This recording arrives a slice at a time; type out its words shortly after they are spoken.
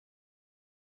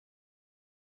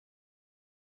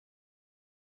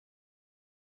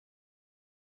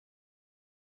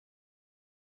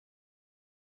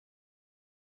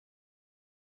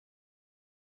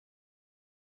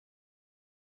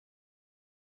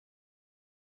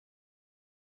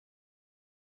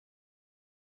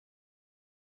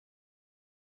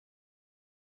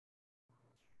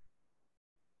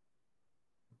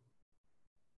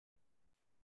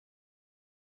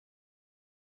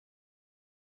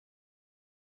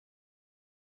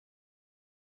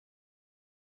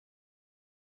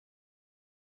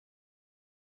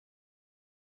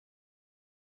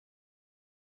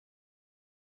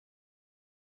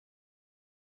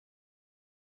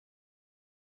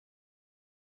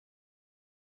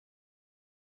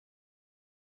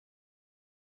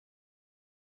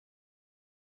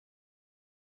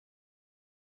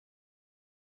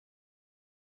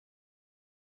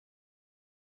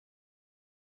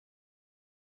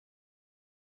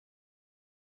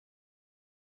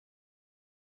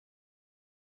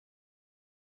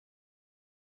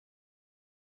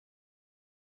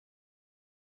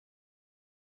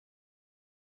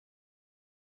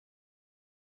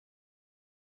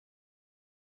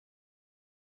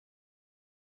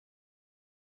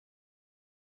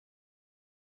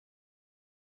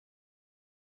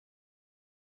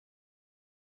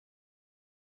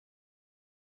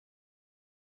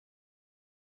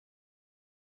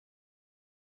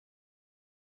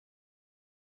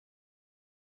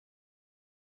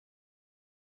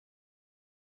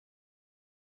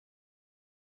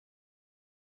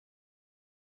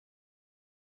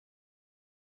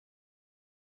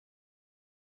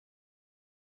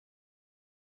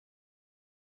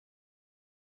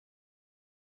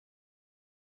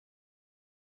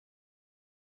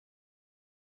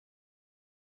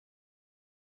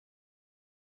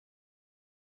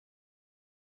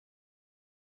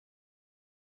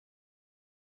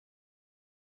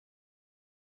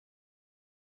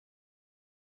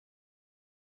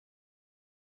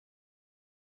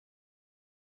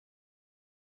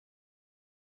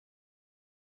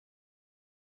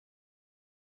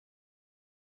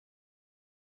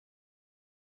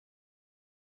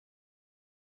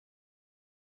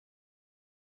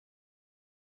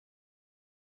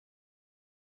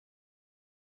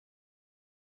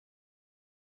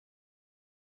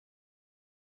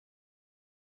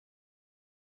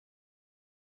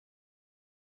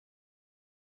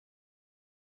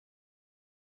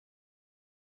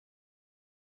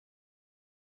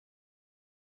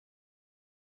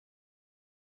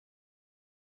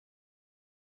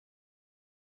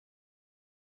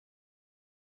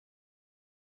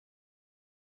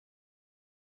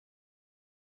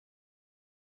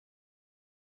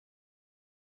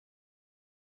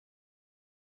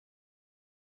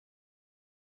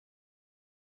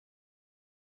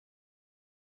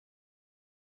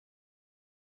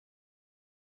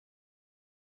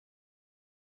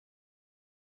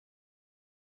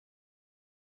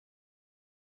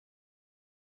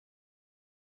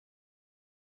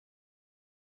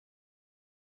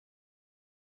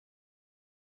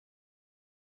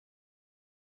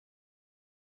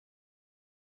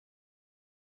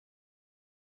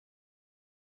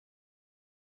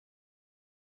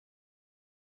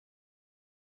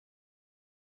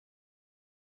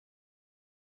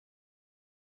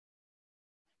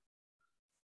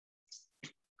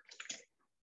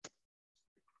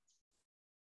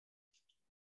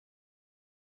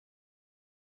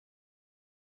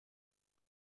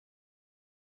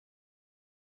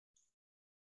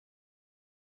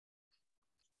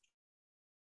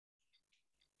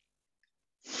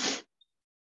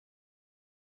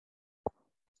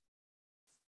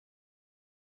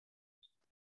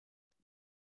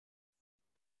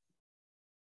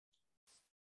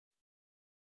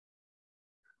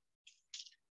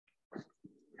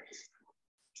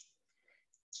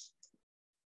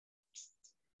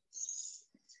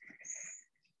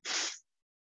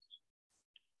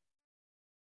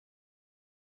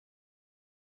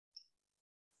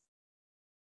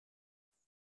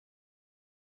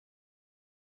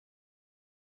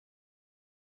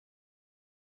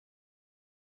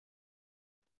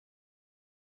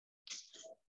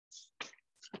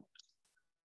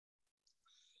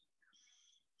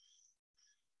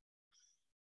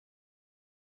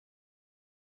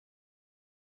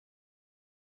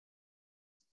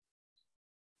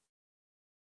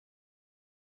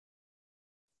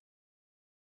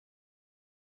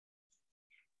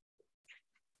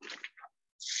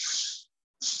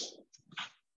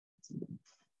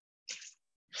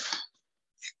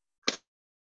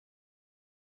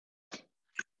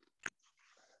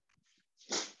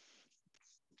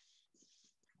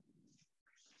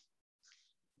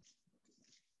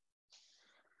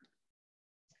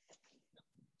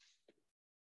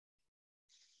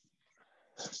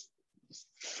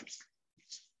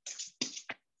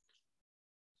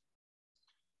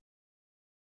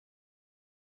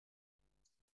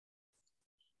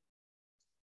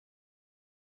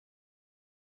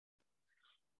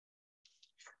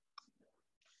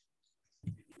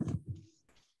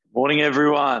Morning,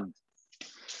 everyone.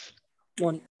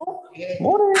 Morning.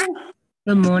 Morning.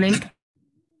 Good morning.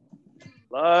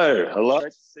 Hello. Hello.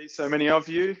 Great to see so many of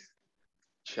you.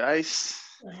 Chase.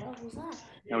 What the hell was that?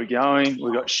 How are we going?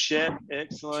 We've got Shet.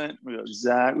 Excellent. We've got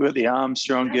Zach. We've got the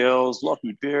Armstrong girls.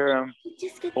 Lockie Birham.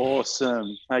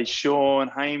 Awesome. Hey, Sean,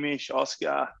 Hamish,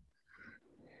 Oscar.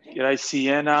 G'day,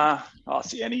 Sienna. Oh,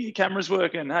 Sienna, your camera's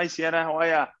working. Hey, Sienna, how are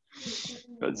you?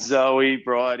 Got Zoe,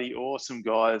 Bridie. Awesome,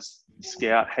 guys.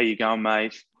 Scout, how you going,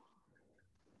 mate?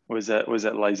 Was that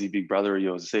lazy big brother of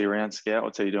yours? Is he around, Scout?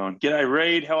 What's he doing? G'day,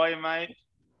 Reed. How are you, mate?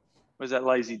 Was that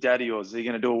lazy daddy of yours? Is he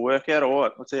going to do a workout or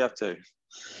what? What's he up to?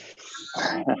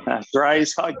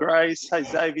 Grace. Hi, Grace. Hey,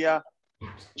 Xavier.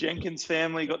 Jenkins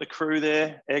family. Got the crew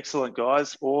there. Excellent,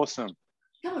 guys. Awesome.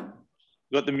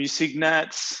 Got the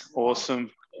Musignats.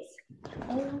 Awesome.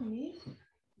 Yes.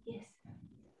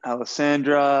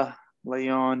 Alessandra,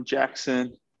 Leon,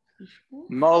 Jackson,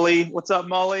 Molly. What's up,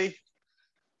 Molly?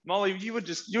 Molly, you were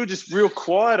just real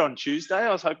quiet on Tuesday.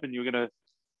 I was hoping you were going to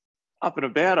up and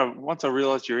about. Once I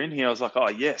realised you're in here, I was like, oh,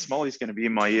 yes, Molly's going to be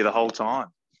in my ear the whole time,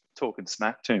 talking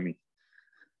smack to me,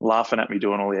 laughing at me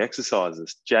doing all the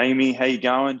exercises. Jamie, how you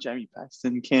going? Jamie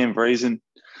Paxton, Cam Vreesen,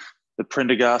 the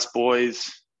Prendergast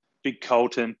boys, Big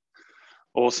Colton.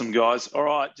 Awesome, guys. All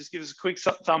right, just give us a quick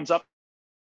thumbs up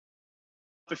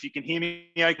if you can hear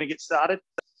me. Okay, can I get started?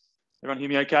 Everyone hear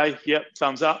me okay? Yep,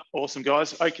 thumbs up. Awesome,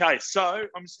 guys. Okay, so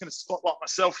I'm just going to spotlight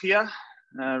myself here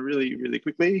really, really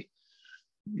quickly.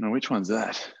 Which one's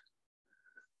that?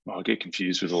 Oh, I get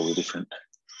confused with all the different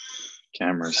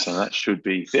cameras, so that should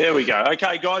be, there we go.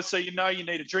 Okay, guys, so you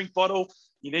need a drink bottle,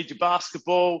 you need your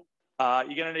basketball, you're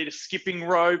going to need a skipping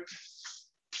rope.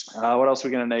 What else are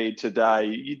we going to need today?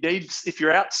 You need, if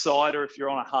you're outside or if you're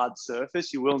on a hard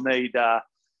surface, you will need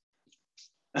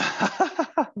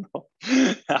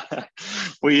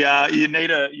you'll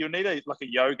need a like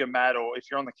a yoga mat, or if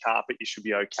you're on the carpet, you should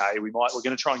be okay. We're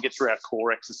going to try and get through our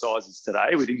core exercises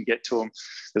today. We didn't get to them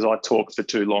because I talked for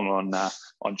too long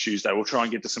on Tuesday. We'll try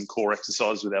and get to some core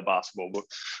exercises with our basketball, but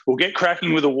we'll get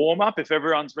cracking with a warm up if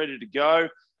everyone's ready to go.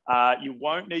 You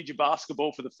won't need your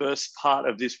basketball for the first part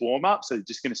of this warm up, so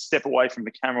just going to step away from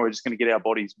the camera. We're just going to get our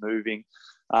bodies moving.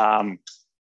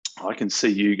 I can see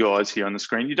you guys here on the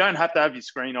screen. You don't have to have your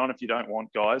screen on if you don't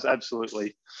want, guys.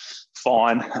 Absolutely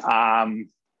fine.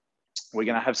 We're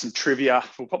going to have some trivia.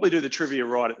 We'll probably do the trivia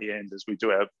right at the end as we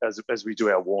do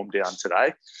our warm down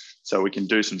today. So we can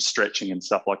do some stretching and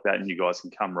stuff like that, and you guys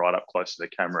can come right up close to the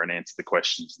camera and answer the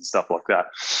questions and stuff like that.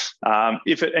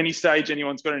 If at any stage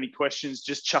anyone's got any questions,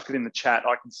 just chuck it in the chat.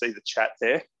 I can see the chat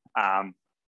there.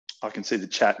 I can see the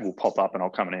chat will pop up and I'll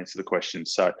come and answer the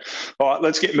questions. So, all right,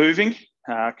 let's get moving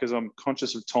because I'm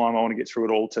conscious of time. I want to get through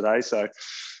it all today. So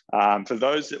for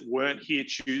those that weren't here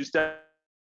Tuesday,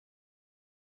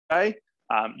 you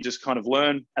just kind of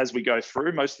learn as we go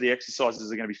through. Most of the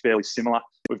exercises are going to be fairly similar.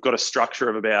 We've got a structure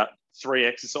of about 3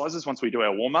 exercises. Once we do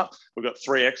our warm-up, we've got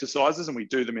 3 exercises and we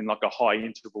do them in like a high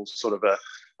interval, sort of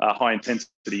a high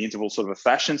intensity interval sort of a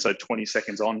fashion. So 20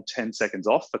 seconds on, 10 seconds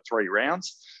off for 3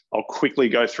 rounds. I'll quickly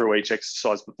go through each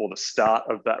exercise before the start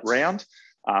of that round.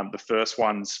 The first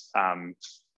one's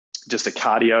just a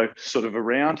cardio sort of a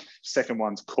round. Second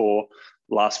one's core.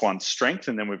 Last one's strength.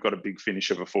 And then we've got a big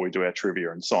finisher before we do our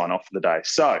trivia and sign off for the day.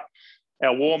 So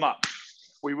our warm-up.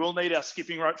 We will need our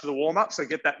skipping rope for the warm-up, so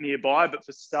get that nearby. But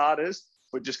for starters,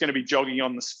 we're just going to be jogging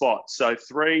on the spot. So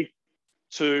 3,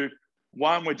 2,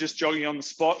 1, we're just jogging on the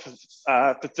spot for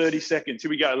 30 seconds. Here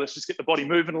we go. Let's just get the body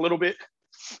moving a little bit.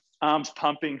 Arms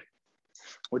pumping.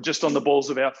 We're just on the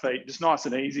balls of our feet, just nice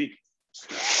and easy.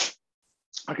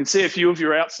 I can see a few of you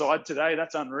are outside today.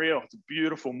 That's unreal. It's a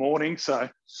beautiful morning. So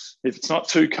if it's not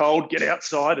too cold, get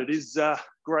outside. It is a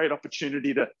great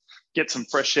opportunity to get some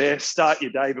fresh air, start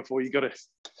your day before you got to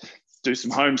do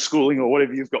some homeschooling or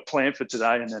whatever you've got planned for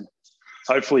today. And then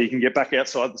hopefully you can get back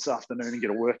outside this afternoon and get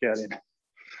a workout in.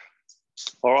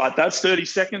 All right, that's 30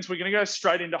 seconds. We're going to go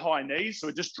straight into high knees. So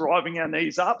we're just driving our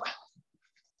knees up.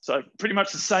 So pretty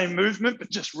much the same movement, but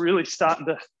just really starting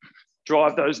to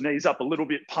drive those knees up a little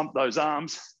bit, pump those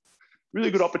arms.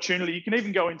 Really good opportunity. You can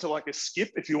even go into like a skip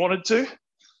if you wanted to.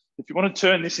 If you want to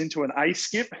turn this into an A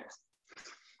skip,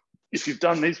 if you've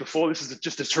done these before, this is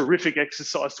just a terrific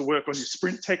exercise to work on your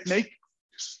sprint technique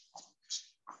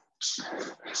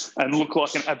and look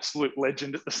like an absolute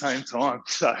legend at the same time.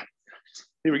 So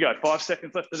here we go, 5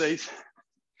 seconds left of these.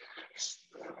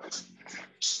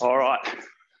 All right.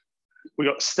 We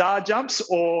got star jumps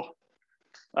or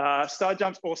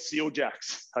seal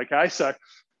jacks. Okay, so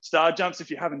star jumps, if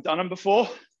you haven't done them before,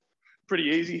 pretty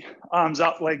easy. Arms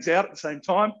up, legs out at the same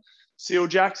time. Seal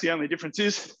jacks, the only difference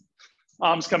is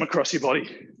arms come across your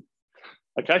body.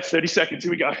 Okay, 30 seconds,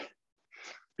 here we go.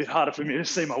 Bit harder for me to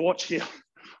see my watch here.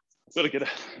 I've got to get a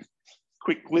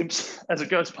quick glimpse as it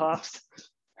goes past.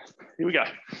 Here we go.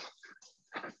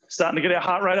 Starting to get our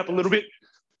heart rate up a little bit.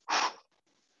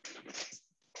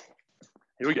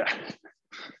 Here we go.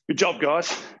 Good job,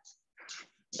 guys.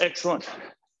 Excellent.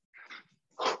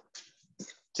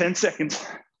 10 seconds.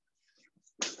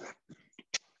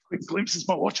 Quick glimpse as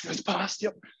my watch goes past.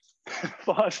 Yep.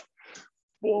 5,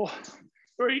 4,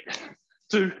 3,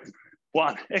 2,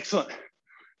 1. Excellent.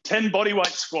 10 body weight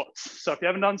squats. So if you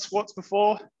haven't done squats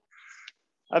before,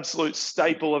 absolute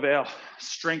staple of our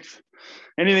strength.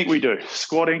 Anything we do,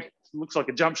 squatting, looks like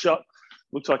a jump shot,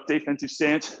 looks like defensive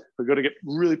stance. We've got to get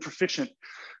really proficient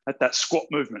at that squat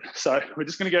movement. So we're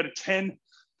just going to go to 10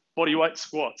 body weight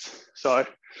squats. So if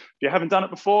you haven't done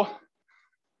it before,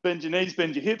 bend your knees,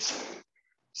 bend your hips,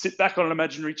 sit back on an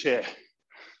imaginary chair.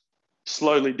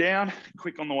 Slowly down,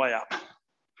 quick on the way up.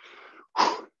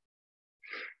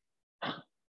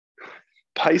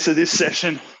 Pace of this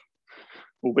session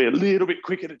will be a little bit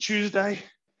quicker to Tuesday.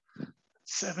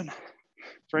 7,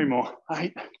 3 more,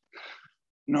 8,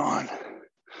 9,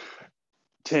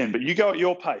 10. But you go at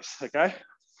your pace, okay?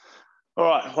 All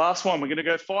right, last one. We're going to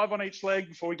go 5 on each leg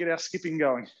before we get our skipping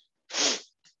going. 5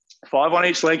 on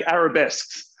each leg,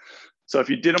 arabesques. So if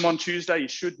you did them on Tuesday, you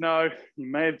should know.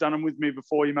 You may have done them with me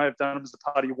before. You may have done them as a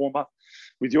part of your warm-up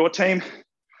with your team.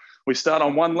 We start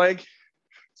on one leg.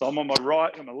 So I'm on my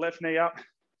right and my left knee up,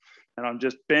 and I'm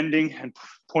just bending and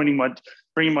bringing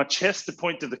my chest to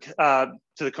point to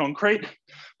the concrete,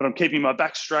 but I'm keeping my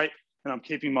back straight and I'm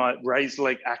keeping my raised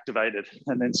leg activated,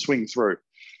 and then swing through.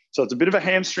 So it's a bit of a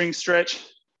hamstring stretch,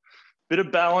 bit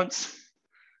of balance,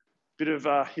 bit of,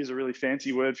 here's a really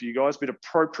fancy word for you guys, bit of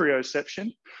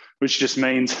proprioception, which just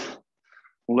means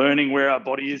learning where our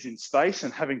body is in space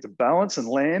and having to balance and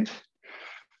land,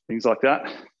 things like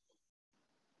that.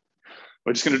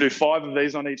 We're just going to do 5 of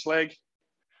these on each leg.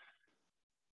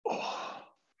 Oh.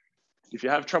 If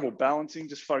you have trouble balancing,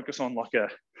 just focus on like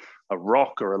a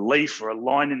rock or a leaf or a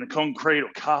line in the concrete or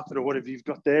carpet or whatever you've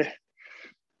got there,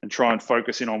 and try and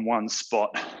focus in on one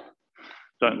spot.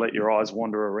 Don't let your eyes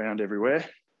wander around everywhere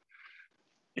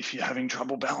if you're having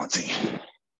trouble balancing.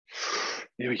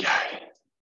 Here we go.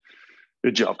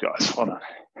 Good job, guys. Well done.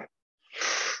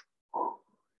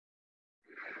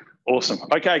 Awesome.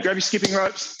 Okay, grab your skipping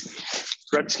ropes.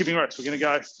 Grab your skipping ropes. We're going to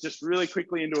go just really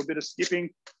quickly into a bit of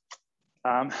skipping.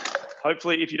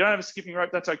 Hopefully, if you don't have a skipping rope,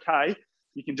 that's okay.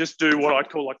 You can just do what I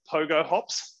call like pogo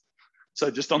hops. So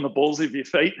just on the balls of your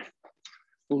feet,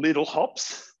 little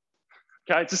hops.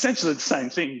 Okay, it's essentially the same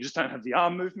thing. You just don't have the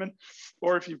arm movement.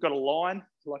 Or if you've got a line,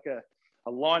 like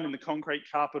a line in the concrete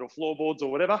carpet or floorboards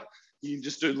or whatever, you can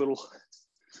just do little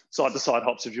side-to-side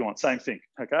hops if you want. Same thing,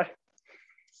 okay?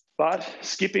 But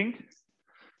skipping,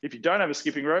 if you don't have a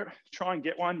skipping rope, try and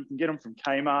get one. You can get them from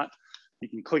Kmart. You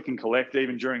can click and collect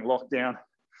even during lockdown.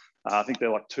 I think they're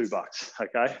like $2,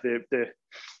 okay?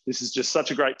 This is just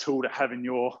such a great tool to have in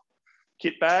your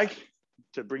kit bag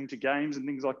to bring to games and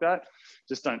things like that.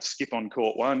 Just don't skip on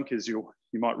court one, because you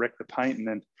might wreck the paint and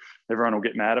then everyone will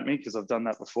get mad at me because I've done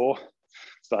that before.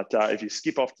 But if you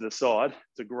skip off to the side,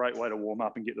 it's a great way to warm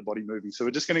up and get the body moving. So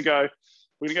we're going to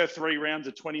go 3 rounds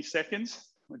of 20 seconds,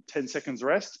 with 10 seconds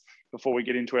rest before we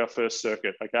get into our first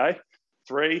circuit, okay?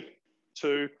 3,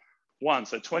 2, 1.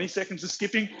 So 20 seconds of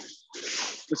skipping.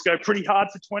 Let's go pretty hard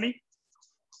for 20.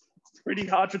 Pretty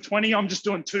hard for 20. I'm just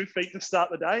doing 2 feet to start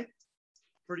the day.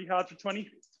 Pretty hard for 20.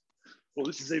 Well,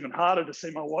 this is even harder to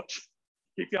see my watch.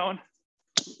 Keep going.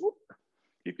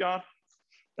 Keep going.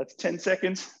 That's 10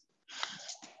 seconds.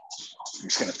 I'm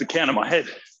just going to have to count in my head.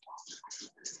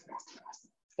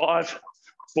 5,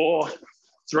 4,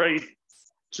 3,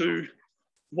 2,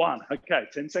 1. Okay,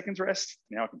 10 seconds rest.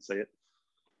 Now I can see it.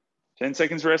 10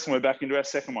 seconds rest, and we're back into our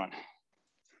second one.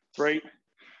 3,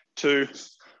 2,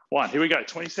 1. Here we go.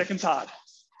 20 seconds hard.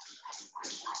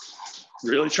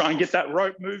 Really try and get that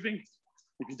rope moving.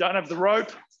 If you don't have the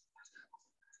rope,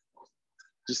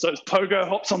 just those pogo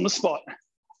hops on the spot.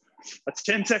 That's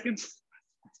 10 seconds.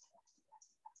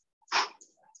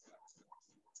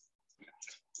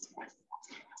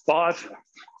 5,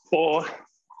 4,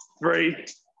 3,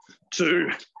 2,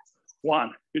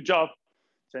 1. Good job.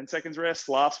 10 seconds rest.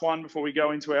 Last one before we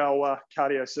go into our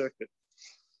cardio circuit.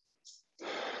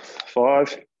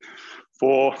 5,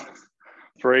 4,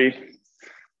 3,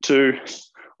 2,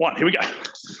 1. Here we go.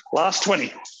 Last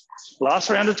 20.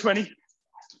 Last round of 20.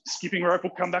 Skipping rope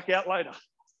will come back out later.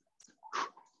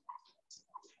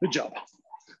 Good job.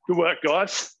 Good work,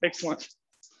 guys. Excellent.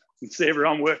 You can see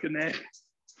everyone working there.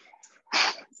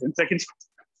 10 seconds.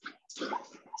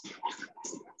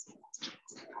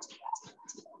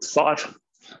 5,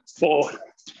 4,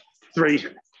 3,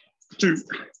 2,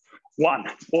 1.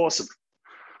 Awesome.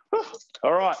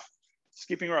 All right.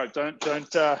 Skipping rope.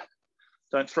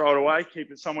 Don't throw it away.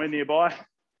 Keep it somewhere nearby.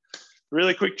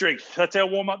 Really quick drink. That's our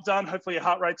warm up done. Hopefully your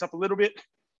heart rate's up a little bit.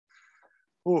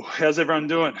 Oh, how's everyone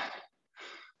doing?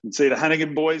 You can see the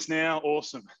Hannigan boys now.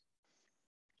 Awesome.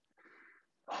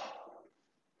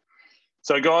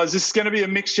 So guys, this is going to be a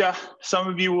mixture. Some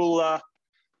of you will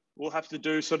have to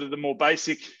do sort of the more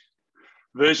basic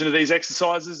version of these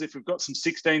exercises. If we've got some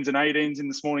 16s and 18s in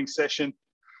this morning's session,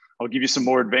 I'll give you some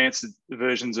more advanced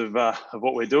versions of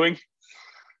what we're doing.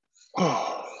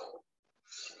 Oh.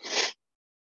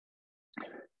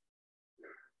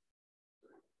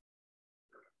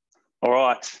 All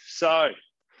right, so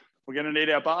we're going to need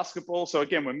our basketball. So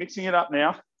again, we're mixing it up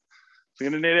now. We're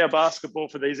going to need our basketball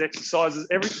for these exercises.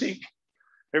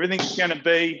 Everything's going to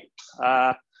be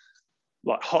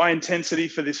like high intensity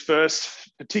for this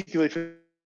particularly for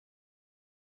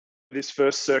this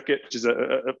first circuit, which is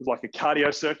like a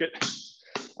cardio circuit.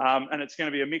 And it's going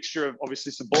to be a mixture of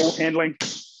obviously some ball handling,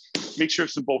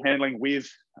 with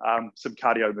some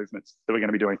cardio movements that we're going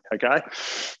to be doing, okay?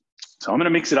 So I'm going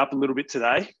to mix it up a little bit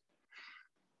today.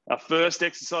 Our first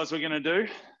exercise we're going to do,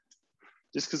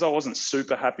 just because I wasn't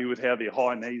super happy with how the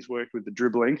high knees worked with the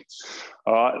dribbling,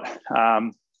 all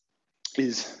right,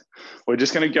 is we're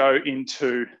just going to go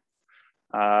into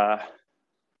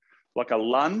like a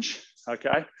lunge,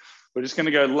 okay? We're just going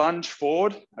to go lunge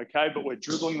forward, okay? But we're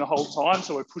dribbling the whole time,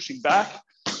 so we're pushing back,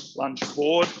 lunge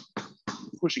forward,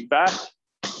 pushing back.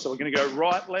 So we're going to go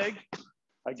right leg.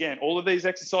 Again, all of these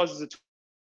exercises are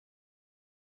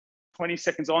 20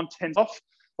 seconds on, 10 off.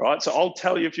 All right, so I'll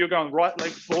tell you if you're going right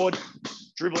leg forward,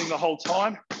 dribbling the whole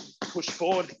time, push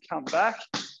forward, come back.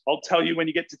 I'll tell you when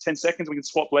you get to 10 seconds, we can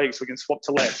swap legs. We can swap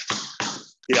to left.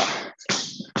 Yeah,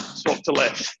 swap to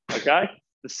left, okay?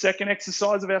 The second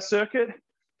exercise of our circuit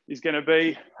is going to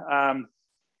be,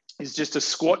 is just a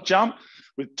squat jump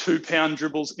with 2-pound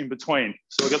dribbles in between.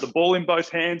 So we've got the ball in both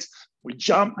hands. We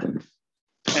jump,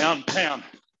 pound, pound,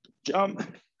 jump,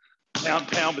 pound,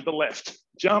 pound with the left,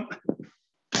 jump,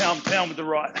 pound, pound with the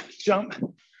right, jump,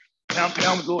 pound,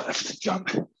 pound with the left, jump,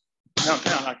 pound,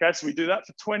 pound. Okay, so we do that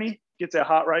for 20, gets our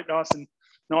heart rate nice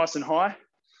and high.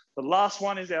 The last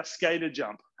one is our skater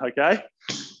jump, okay?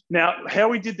 Now, how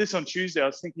we did this on Tuesday, I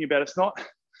was thinking about it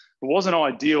wasn't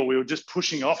ideal. We were just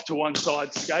pushing off to one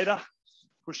side skater,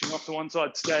 pushing off to one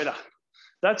side skater.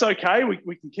 That's okay.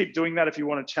 We can keep doing that if you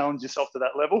want to challenge yourself to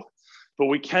that level, but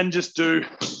we can just do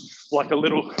like a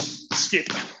little skip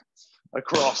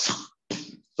across.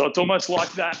 So it's almost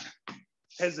like that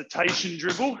hesitation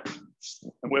dribble,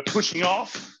 and we're pushing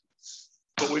off,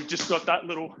 but we've just got that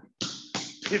little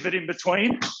pivot in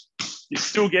between. You're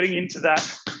still getting into that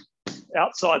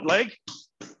outside leg,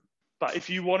 but if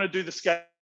you want to do the skater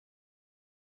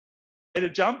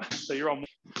jump, so you're on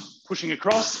pushing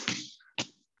across,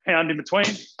 pound in between,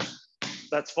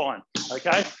 that's fine,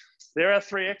 okay? There are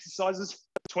 3 exercises,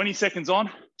 20 seconds on,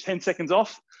 10 seconds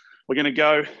off. We're gonna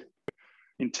go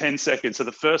in 10 seconds. So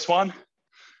the first one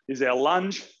is our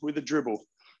lunge with a dribble.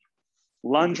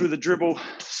 Lunge with a dribble,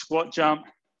 squat jump,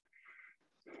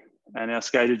 and our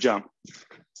skater jump.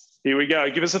 Here we go.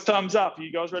 Give us a thumbs up. Are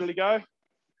you guys ready to go?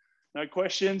 No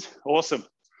questions? Awesome.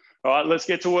 All right, let's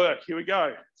get to work. Here we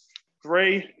go.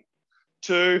 3,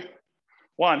 2,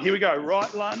 1. Here we go.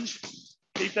 Right lunge.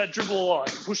 Keep that dribble alive.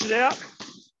 Push it out.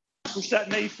 Push that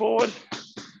knee forward.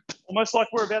 Almost like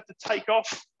we're about to take off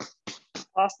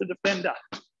past the defender.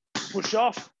 Push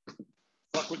off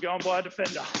like we're going by a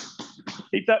defender.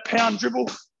 Keep that pound dribble.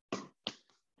 Here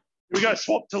we go.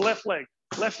 Swap to left leg.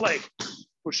 Left leg.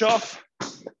 Push off.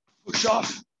 Push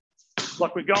off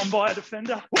like we're going by a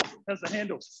defender. How's the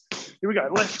handles? Here we go.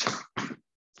 Left.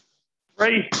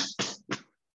 3,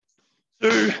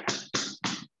 2,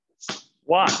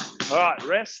 1. All right,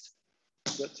 rest.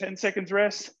 We've got 10 seconds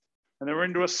rest. And then we're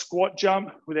into a squat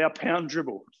jump with our pound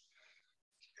dribble.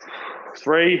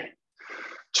 3,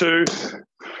 2,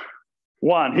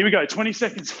 1. Here we go. 20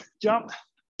 seconds. Jump.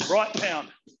 Right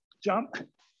pound. Jump.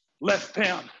 Left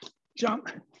pound. Jump.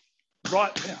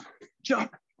 Right pound.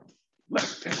 Jump.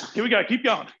 Left pound. Here we go. Keep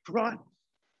going. Right.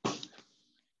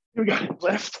 Here we go.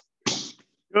 Left.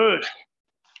 Good.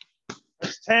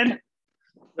 That's 10.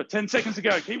 Got 10 seconds to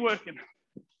go. Keep working.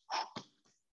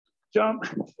 Jump.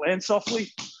 Land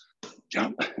softly.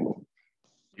 Jump.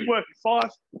 Keep working. 5,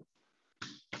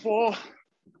 4,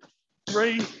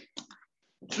 3,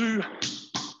 2,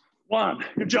 1.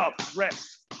 Good job.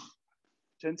 Rest.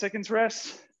 10 seconds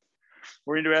rest.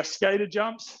 We're into our skater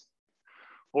jumps,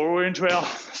 or we're into our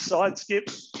side skip.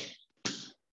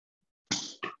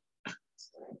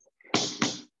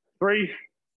 3,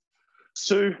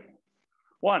 2,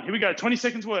 1. Here we go. 20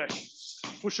 seconds work.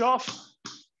 Push off.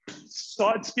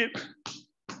 Side skip.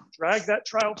 Drag that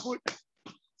trail foot.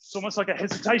 It's almost like a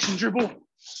hesitation dribble.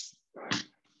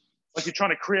 Like you're trying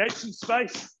to create some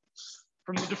space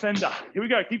from the defender. Here we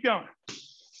go. Keep going.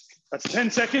 That's 10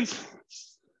 seconds.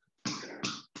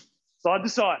 Side to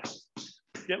side.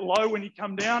 Get low when you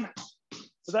come down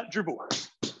for that dribble.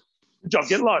 Good job.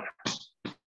 Get low.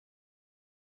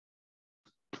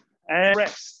 And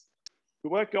rest.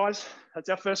 Good work, guys. That's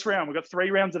our first round. We've got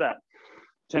 3 rounds of that.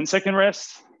 10-second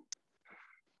rest.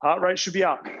 Heart rate should be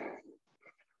up.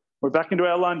 We're back into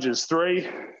our lunges. 3,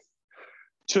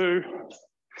 2,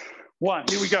 1.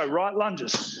 Here we go. Right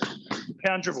lunges.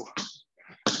 Pound dribble.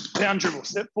 Pound dribble.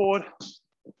 Step forward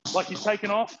like you're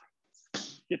taking off.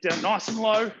 Get down nice and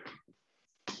low.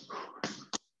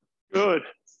 Good.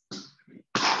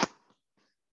 Here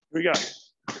we go.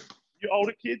 You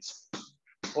older kids,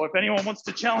 or if anyone wants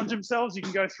to challenge themselves, you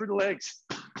can go through the legs.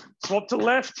 Swap to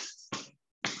left.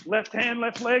 Left hand,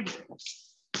 left leg.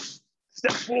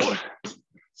 Step forward.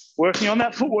 Working on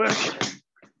that footwork,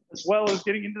 as well as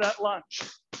getting into that lunge.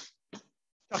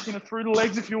 Tucking it through the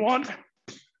legs if you want.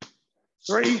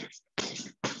 3,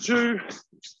 2,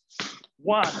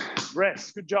 1.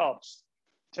 Rest. Good job.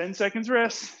 10 seconds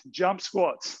rest. Jump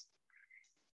squats.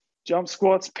 Jump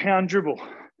squats, pound dribble.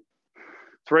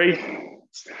 3,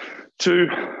 2,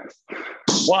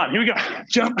 1. Here we go.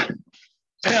 Jump,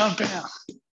 pound, pound.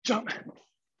 Jump,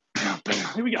 pound,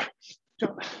 pound. Here we go.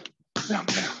 Jump, pound,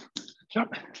 pound.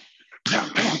 Jump,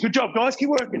 pound, pound. Good job, guys. Keep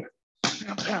working.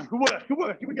 Pound, pound. Good work. Good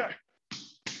work. Here we go.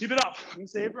 Keep it up. I can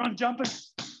see everyone jumping.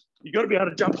 You've got to be able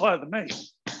to jump higher than me.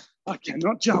 I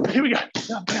cannot jump. Here we go.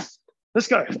 Jump, pound. Let's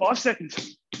go. 5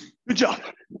 seconds. Good job.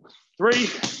 3,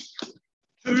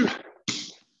 2,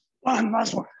 1.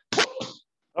 Last one.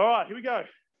 All right, here we go.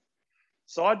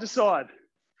 Side to side.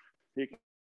 Here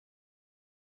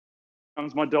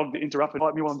comes my dog to interrupt and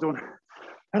bite me while I'm doing it.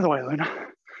 Out of the way, Luna.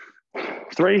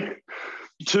 3,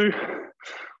 2,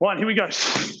 1. Here we go.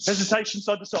 Hesitation,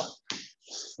 side to side.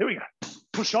 Here we go.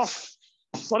 Push off.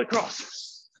 Slide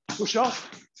across. Push off.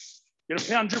 Get a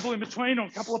pound dribble in between, or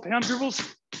a couple of pound dribbles.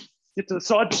 Get to the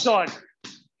side to side.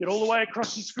 Get all the way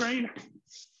across the screen.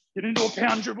 Get into a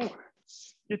pound dribble.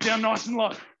 Get down nice and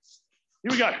low.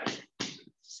 Here we go.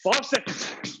 5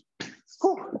 seconds.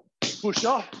 Whew. Push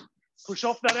off. Push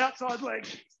off that outside leg.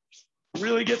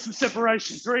 Really get some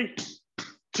separation. 3,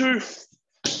 2,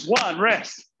 1.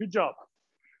 Rest. Good job.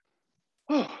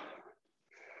 Whew.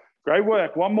 Great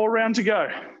work. One more round to go.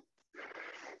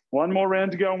 One more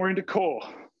round to go and we're into core.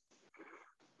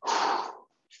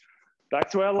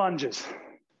 Back to our lunges.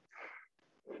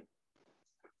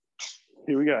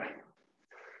 Here we go.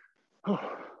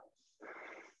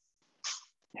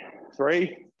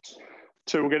 3,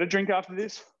 2. We'll get a drink after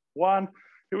this. 1.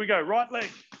 Here we go. Right leg.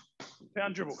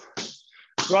 Pound dribble.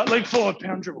 Right leg forward.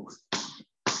 Pound dribble.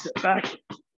 Step back.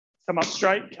 Come up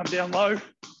straight. Come down low.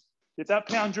 Get that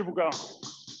pound dribble going.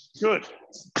 Good.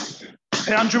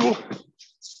 Pound dribble.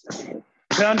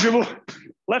 Pound dribble.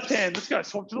 Left hand. Let's go.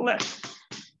 Swap to the left.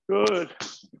 Good.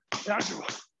 Pound dribble.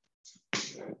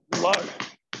 Low.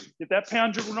 Get that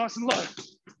pound dribble nice and low.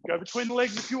 Go between the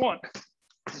legs if you want.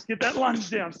 Just get that lunge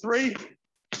down. 3,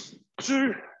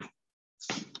 2,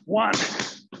 1.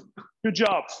 Good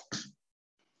job.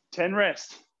 10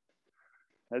 rest.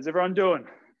 How's everyone doing?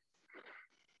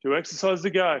 2 exercises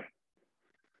to go.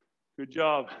 Good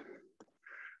job.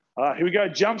 Here we go.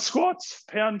 Jump squats,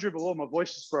 pound dribble. Oh, my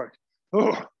voice just broke.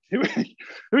 Oh, here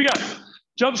we go.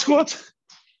 Jump squats,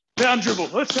 pound dribble.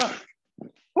 Let's go.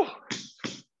 Oh.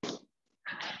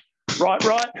 Right,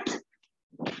 right.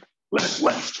 Left,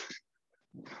 left.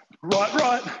 Right,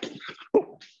 right.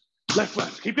 Oh. Left,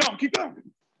 left. Keep going, keep going.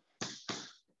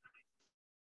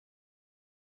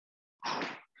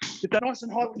 Get that nice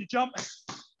and high when you jump.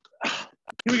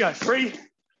 Here we go. 3,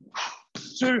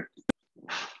 2,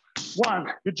 1.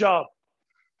 Good job.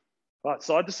 All right,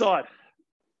 side to side.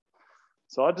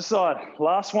 Side to side.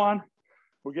 Last one.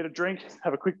 We'll get a drink,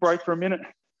 have a quick break for a minute.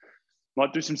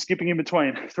 Might do some skipping in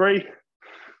between. 3,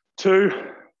 2,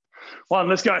 1.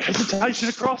 Let's go. Hesitation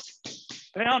across.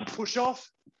 Pound, push off.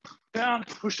 Pound,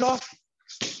 push off.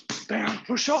 Pound,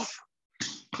 push off.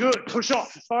 Good. Push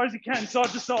off as far as you can, side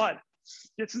to side.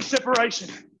 Get some separation.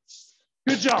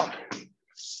 Good job.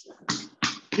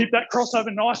 Keep that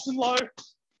crossover nice and low.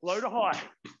 low to high.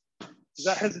 Is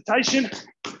that hesitation?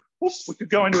 Oops, we could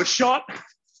go into a shot.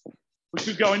 We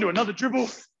could go into another dribble.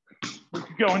 We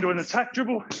could go into an attack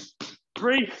dribble.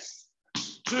 3,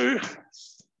 2,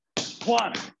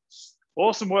 1.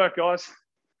 Awesome work, guys.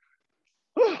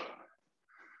 Whew.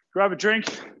 Grab a drink.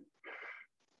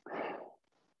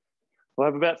 We'll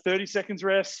have about 30 seconds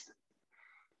rest.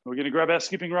 We're going to grab our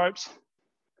skipping ropes.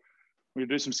 We're going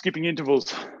to do some skipping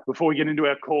intervals before we get into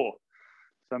our core.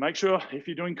 So make sure if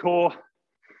you're doing core,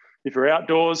 if you're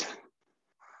outdoors,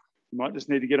 you might just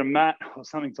need to get a mat or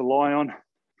something to lie on.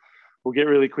 We'll get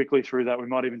really quickly through that. We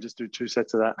might even just do 2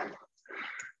 sets of that.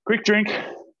 Quick drink.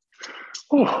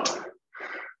 Whew.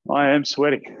 I am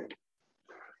sweating.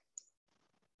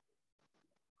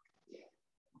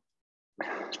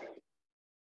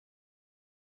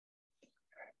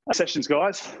 Sessions,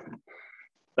 guys,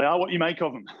 they are what you make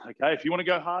of them, okay? If you want to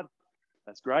go hard,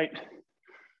 that's great.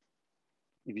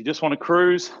 If you just want to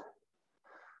cruise,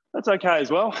 that's okay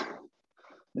as well.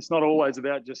 It's not always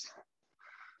about just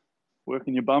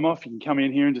working your bum off. You can come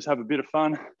in here and just have a bit of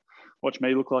fun, watch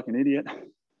me look like an idiot,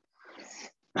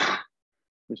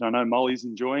 which I know Molly's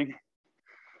enjoying.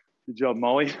 Good job,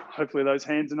 Molly. Hopefully those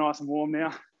hands are nice and warm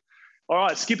now. All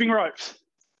right, skipping ropes.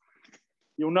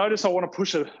 You'll notice I want to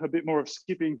push a bit more of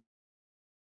skipping.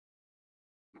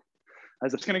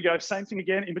 As it's going to go, same thing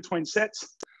again in between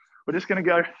sets. We're just going to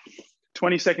go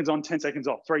 20 seconds on, 10 seconds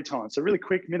off, 3 times. So really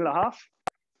quick, minute and a half,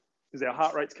 because our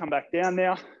heart rate's come back down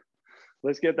now.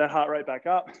 Let's get that heart rate back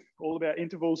up. All about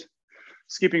intervals,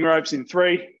 skipping ropes in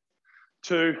 3,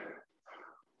 2,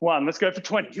 1. Let's go for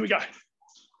 20. Here we go.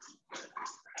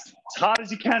 As hard as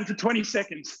you can for 20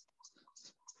 seconds.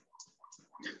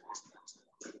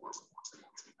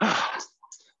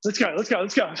 Let's go, let's go,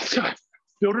 let's go, let's go.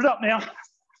 Build it up now.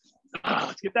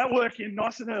 Let's get that work in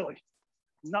nice and early.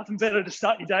 Nothing better to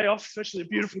start your day off, especially a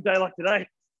beautiful day like today.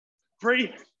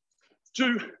 3,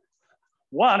 2,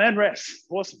 1, and rest.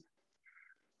 Awesome.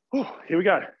 Whew, here we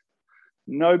go.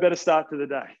 No better start to the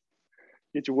day.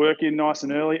 Get your work in nice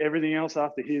and early. Everything else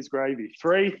after here is gravy.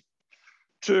 3,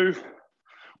 2,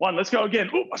 1. Let's go again.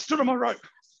 Oh, I stood on my rope.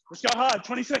 Let's go hard,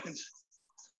 20 seconds.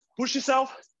 Push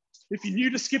yourself. If you're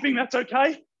new to skipping, that's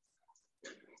okay.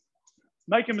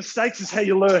 Making mistakes is how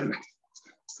you learn.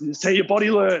 It's how your body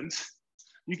learns.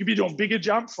 You could be doing bigger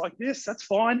jumps like this, that's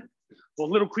fine. Or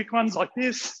little quick ones like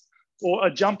this, or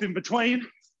a jump in between,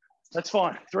 that's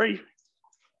fine. 3,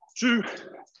 2,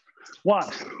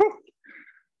 1.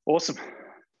 Awesome.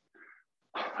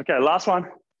 Okay, last one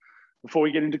before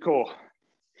we get into core.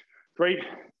 3,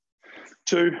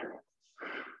 2,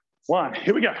 1.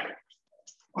 Here we go.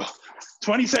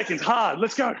 20 seconds, hard,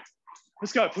 let's go.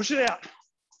 Let's go, push it out.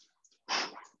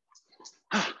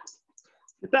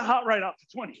 Get that heart rate up to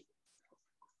 20.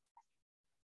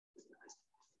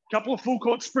 Couple of full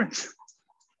court sprints.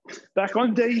 Back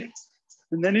on D,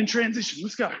 and then in transition,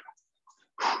 let's go.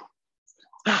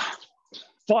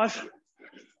 5,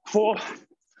 4,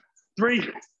 3,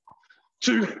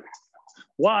 2,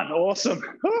 1, awesome.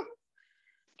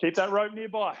 Keep that rope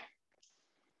nearby.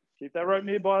 Keep that rope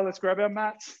nearby, let's grab our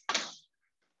mats.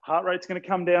 Heart rate's gonna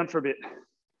come down for a bit.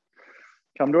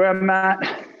 Come to our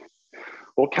mat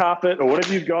or carpet or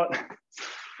whatever you've got,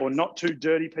 or not too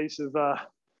dirty piece of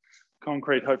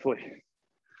concrete, hopefully.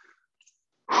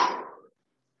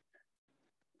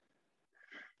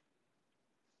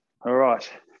 All right,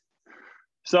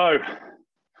 so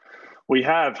we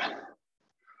have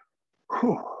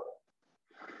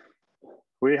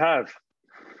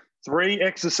 3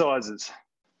 exercises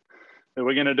that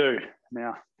we're gonna do.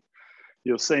 Now,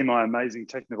 you'll see my amazing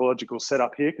technological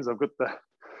setup here because I've got the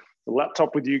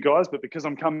laptop with you guys, but because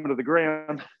I'm coming to the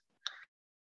ground,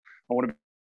 I want to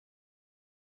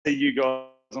see you guys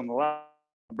on the laptop,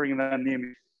 bringing that near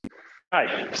me.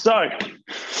 Okay, so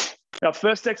our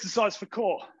first exercise for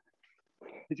core.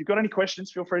 If you've got any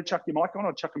questions, feel free to chuck your mic on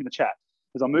or chuck them in the chat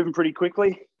because I'm moving pretty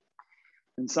quickly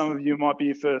and some of you might be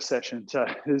your first session. So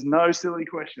there's no silly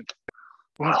question.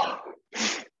 Wow,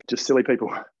 just silly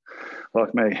people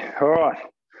like me. All right,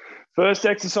 first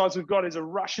exercise we've got is a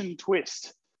Russian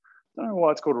twist. I don't know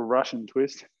why it's called a Russian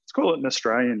twist. Let's call it an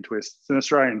Australian twist. It's an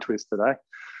Australian twist today.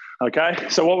 Okay,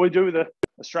 so what we do with the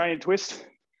Australian twist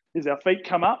is our feet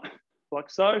come up like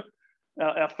so.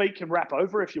 Our feet can wrap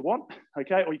over if you want,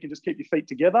 okay? Or you can just keep your feet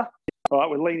together. All right,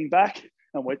 we're leaning back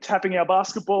and we're tapping our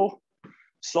basketball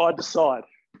side to side.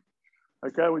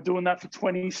 Okay, we're doing that for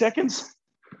 20 seconds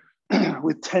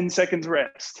with 10 seconds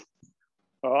rest.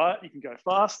 All right, you can go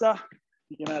faster.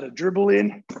 You can add a dribble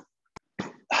in.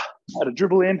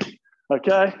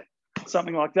 Okay?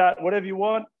 Something like that, whatever you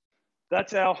want.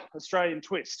 That's our Australian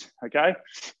twist, okay?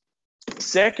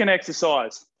 Second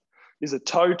exercise is a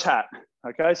toe tap.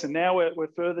 Okay, so now we're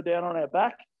further down on our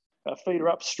back. Our feet are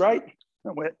up straight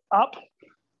and we're up,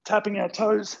 tapping our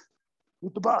toes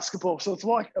with the basketball. So it's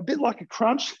like a bit like a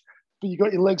crunch, but you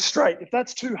got your legs straight. If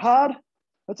that's too hard,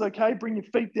 that's okay. Bring your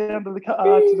feet down to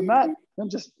the mat and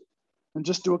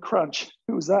just do a crunch.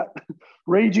 Who was that?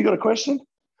 Reed, you got a question?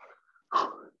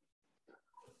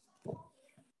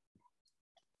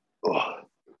 Oh,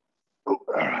 all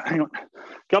right, hang on.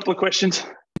 Couple of questions.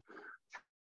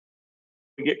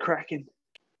 We get cracking.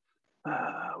 Where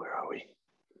are we?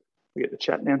 We get the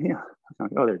chat down here.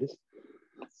 Oh, there it is.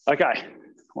 Okay,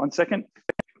 1 second.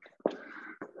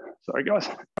 Sorry, guys.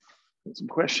 Got some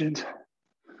questions.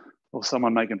 Or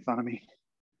someone making fun of me.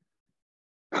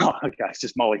 Oh, okay, it's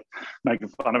just Molly making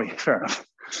fun of me. Fair enough.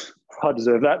 I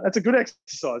deserve that. That's a good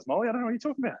exercise, Molly. I don't know what you're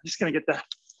talking about. I'm just going to get the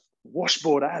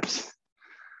washboard abs.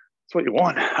 That's what you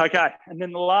want. Okay, and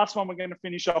then the last one we're going to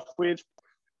finish off with,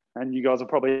 and you guys will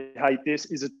probably hate this,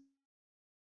 is a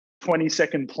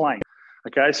 20-second plank.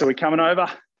 Okay, so we're coming over.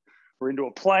 We're into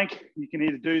a plank. You can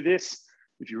either do this.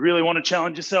 If you really want to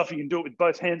challenge yourself, you can do it with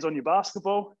both hands on your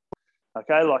basketball.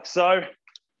 Okay, like so.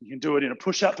 You can do it in a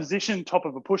push-up position, top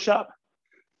of a push-up.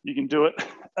 You can do it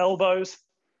elbows,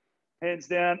 hands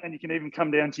down, and you can even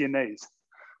come down to your knees.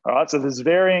 All right, so there's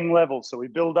varying levels. So we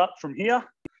build up from here.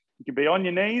 You can be on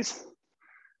your knees.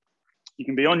 You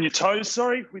can be on your toes,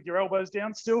 sorry, with your elbows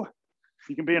down still.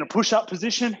 You can be in a push-up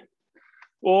position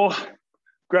or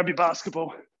grab your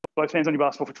basketball, both hands on your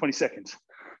basketball for 20 seconds.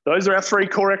 Those are our 3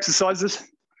 core exercises.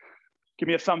 Give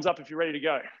me a thumbs up if you're ready to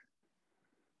go.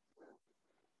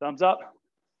 Thumbs up.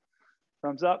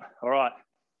 Thumbs up. All right.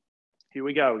 Here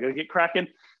we go. We're going to get cracking.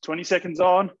 20 seconds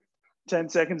on, 10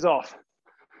 seconds off.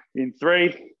 In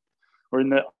 3, we're in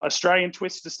the Australian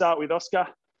twist to start with, Oscar.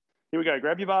 Here we go.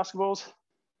 Grab your basketballs.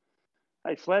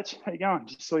 Hey, Fletch, how you going?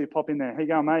 Just saw you pop in there. How you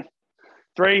going, mate?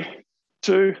 3,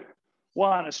 2,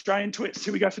 1. Australian twist.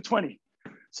 Here we go for 20.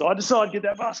 Side to side. Get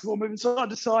that basketball moving side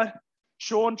to side.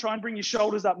 Sean, try and bring your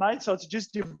shoulders up, mate. So it's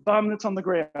just your bum that's on the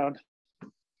ground.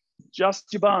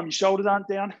 Just your bum. Your shoulders aren't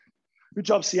down. Good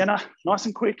job, Sienna. Nice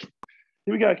and quick.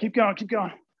 Here we go. Keep going. Keep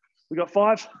going. We got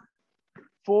 5,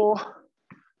 4,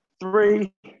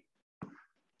 3,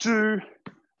 2,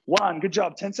 1. Good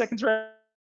job. 10 seconds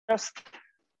rest.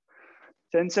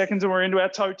 10 seconds and we're into our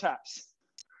toe taps.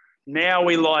 Now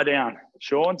we lie down,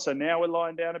 Sean. So now we're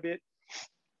lying down a bit.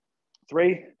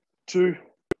 3, 2,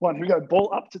 1. Here we go.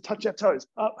 Ball up to touch our toes.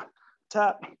 Up,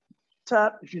 tap,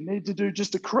 tap. If you need to do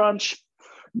just a crunch,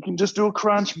 you can just do a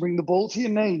crunch. Bring the ball to your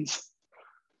knees.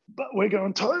 But we're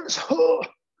going toes. Oh.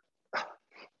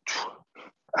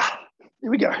 Here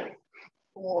we go.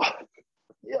 Oh.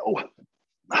 Yeah. Oh.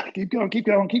 Keep going, keep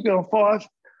going, keep going. 5,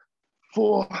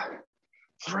 4,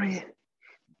 3,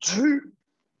 2,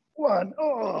 1.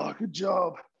 Oh, good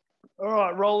job. All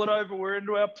right, roll it over. We're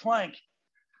into our plank.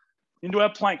 Into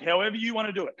our plank, however you want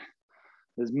to do it.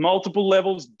 There's multiple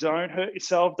levels. Don't hurt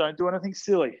yourself. Don't do anything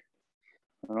silly.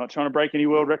 I'm not trying to break any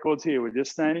world records here. We're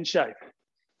just staying in shape.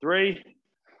 3,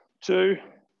 2,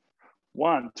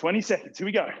 1. 20 seconds. Here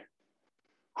we go.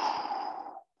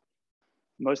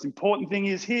 The most important thing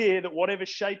is here that whatever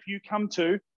shape you come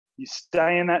to, you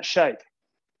stay in that shape.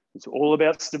 It's all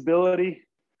about stability.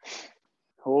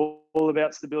 All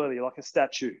about stability, like a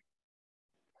statue.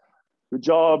 Good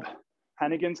job.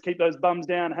 Hannigans, keep those bums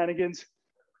down, Hannigans.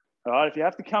 All right, if you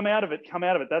have to come out of it, come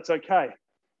out of it. That's okay.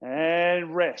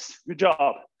 And rest. Good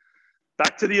job.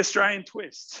 Back to the Australian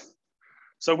twists.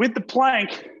 So with the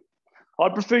plank,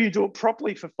 I'd prefer you do it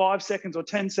properly for 5 seconds or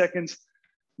 10 seconds,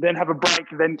 then have a break,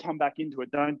 then come back into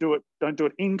it. Don't do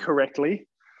it incorrectly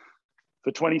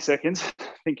for 20 seconds,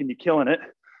 thinking you're killing it.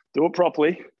 Do it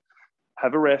properly,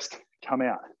 have a rest, come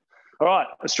out. All right,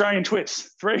 Australian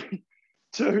twists. 3,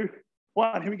 2,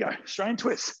 1. Here we go. Australian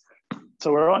twists.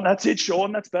 So we're on. That's it,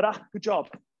 Sean. That's better. Good job.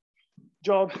 Good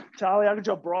job, Talia. Good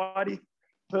job, Bridie.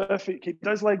 Perfect. Keep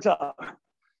those legs up.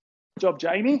 Good job,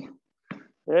 Jamie.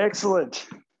 Excellent.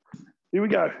 Here we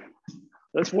go.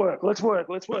 Let's work. Let's work.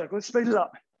 Let's work. Let's speed it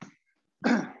up.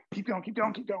 Keep going. Keep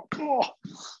going. Keep going. Oh.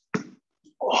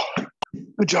 Oh.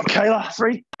 Good job, Kayla.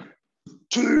 3,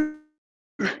 2,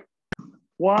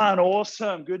 1.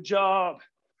 Awesome. Good job.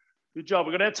 Good job.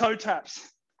 We've got our toe taps.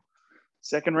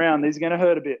 Second round. These are going to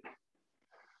hurt a bit.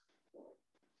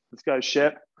 Let's go,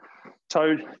 Shep.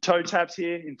 Toe taps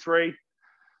here in 3,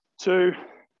 2,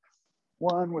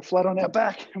 1. We're flat on our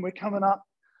back and we're coming up.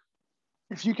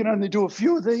 If you can only do a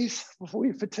few of these before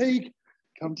you fatigue,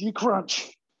 come to your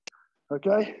crunch.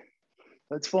 Okay?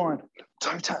 That's fine.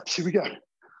 Toe taps. Here we go.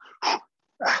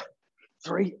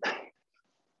 3.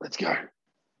 Let's go.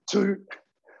 2.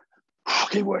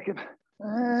 Keep working.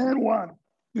 And 1.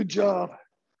 Good job.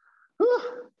 Whew.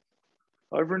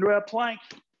 Over into our plank.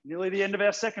 Nearly the end of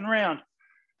our second round.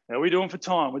 How are we doing for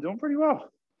time? We're doing pretty well.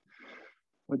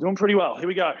 We're doing pretty well. Here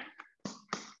we go.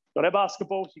 Got our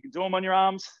basketballs. You can do them on your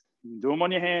arms. You can do them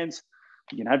on your hands.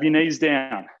 You can have your knees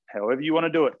down, however you want to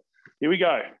do it. Here we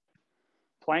go.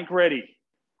 Plank ready.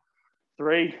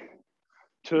 3,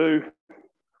 2,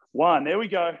 1. There we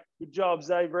go. Good job,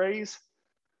 Zay Breeze.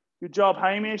 Good job,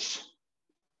 Hamish.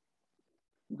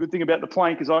 The good thing about the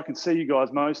plank is I can see you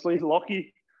guys mostly.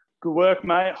 Lockie, good work,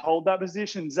 mate. Hold that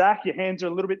position. Zach, your hands are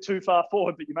a little bit too far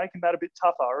forward, but you're making that a bit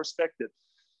tougher. I respect it.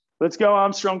 Let's go,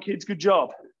 Armstrong kids. Good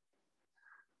job.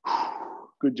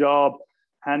 Good job.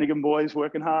 Hannigan boys,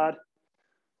 working hard.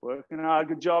 Working hard.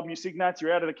 Good job. You Signats,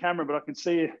 you're out of the camera, but I can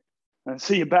see you. I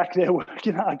see you back there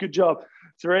working hard. Good job.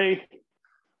 3,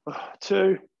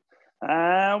 2,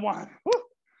 and 1. Woo.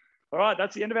 All right,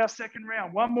 that's the end of our second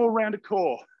round. One more round of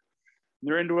core.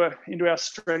 They're into our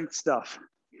strength stuff.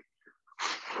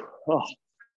 Oh,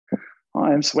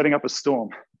 I am sweating up a storm.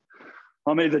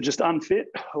 I'm either just unfit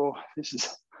or this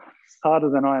is harder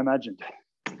than I imagined,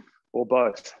 or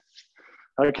both.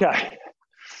 Okay.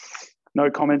 No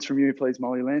comments from you, please,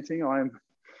 Molly Lansing.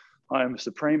 I am a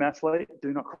supreme athlete.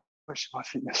 Do not question my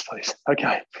fitness, please.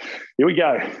 Okay, here we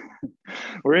go.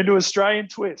 We're into Australian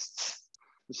twists.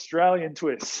 Australian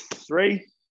twists. 3,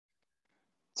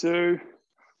 2,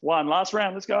 1. Last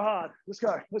round. Let's go hard. Let's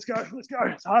go. Let's go. Let's go.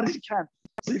 As hard as you can.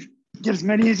 See if you get as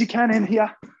many as you can in here.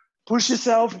 Push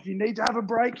yourself. If you need to have a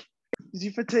break, because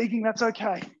you're fatiguing, that's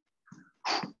okay.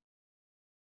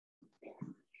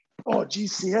 Oh,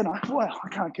 geez, Sienna. Wow, I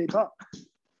can't keep up.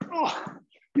 Oh,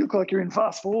 you look like you're in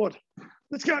fast forward.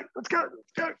 Let's go. Let's go.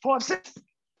 Let's go. 5, 6.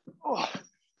 Oh,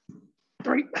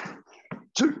 3,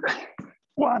 2,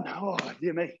 1. Oh,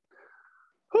 dear me.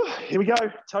 Whew. Here we go.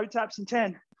 Toe taps in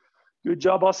 10. Good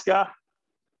job, Oscar.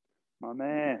 My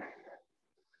man.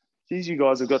 Geez, you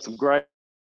guys have got some great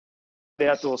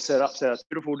outdoor setups out. It's a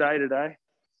beautiful day today.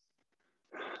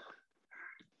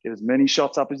 Get as many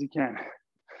shots up as you can.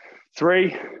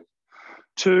 3,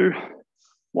 2,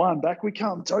 1. Back we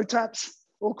come. Toe taps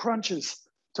or crunches.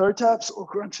 Toe taps or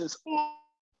crunches. Oh.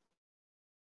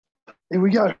 Here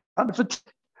we go.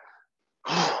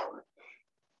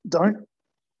 Don't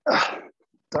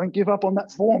give up on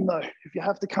that form though. If you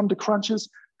have to come to crunches,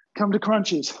 come to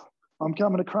crunches. I'm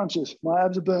coming to crunches. My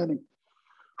abs are burning.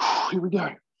 Here we go.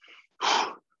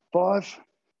 5,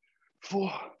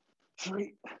 4,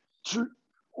 3, 2,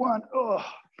 1. Oh,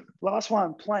 last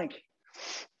one, plank.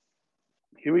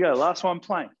 Here we go. Last one,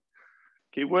 plank.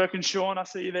 Keep working, Sean. I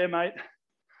see you there, mate.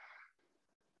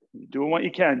 You're doing what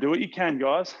you can. Do what you can,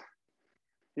 guys.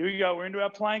 Here we go. We're into our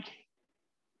plank.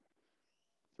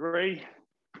 3,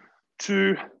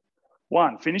 2,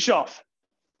 1. Finish off.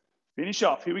 Finish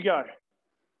off. Here we go.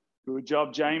 Good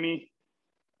job, Jamie.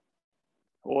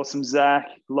 Awesome, Zach.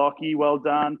 Lockie, well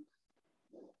done.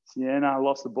 Sienna,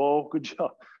 lost the ball. Good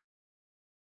job.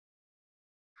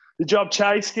 Good job,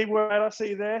 Chase. Keep working. I see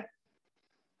you there.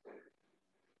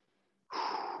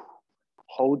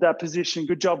 Hold that position.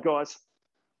 Good job, guys.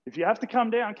 If you have to come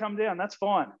down, that's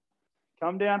fine.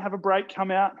 Come down, have a break,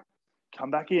 come out, come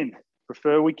back in.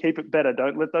 Prefer we keep it better.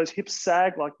 Don't let those hips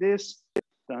sag like this.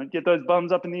 Don't get those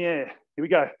bums up in the air. Here we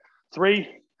go. 3,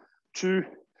 2,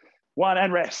 1,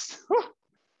 and rest. Whew.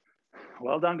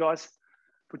 Well done, guys.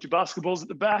 Put your basketballs at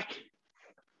the back.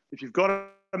 If you've got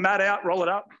a mat out, roll it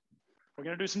up. We're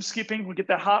going to do some skipping. We'll get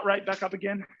that heart rate back up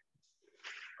again.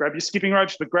 Grab your skipping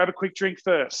ropes, but grab a quick drink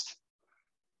first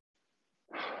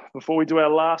before we do our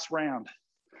last round.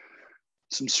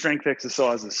 Some strength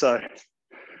exercises. So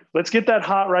let's get that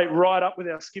heart rate right up with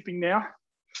our skipping now,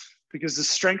 because the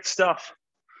strength stuff,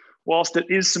 whilst it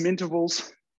is some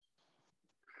intervals,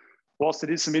 it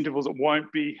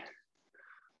won't be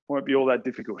all that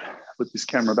difficult. Put this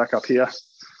camera back up here.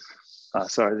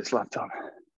 Sorry, this laptop.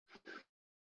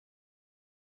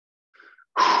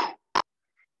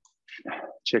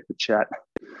 Check the chat.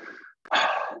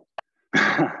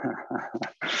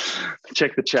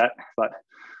 Check the chat, but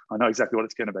I know exactly what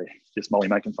it's going to be. Just Molly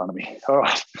making fun of me. All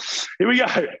right, here we go.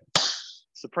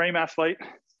 Supreme athlete,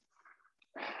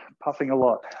 puffing a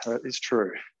lot. That is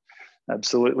true.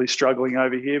 Absolutely struggling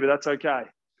over here, but that's okay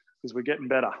because we're getting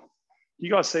better.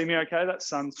 You guys see me okay? That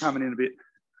sun's coming in a bit,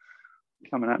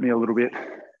 coming at me a little bit.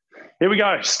 Here we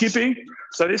go, skipping.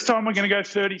 So this time we're going to go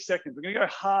 30 seconds. We're going to go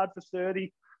hard for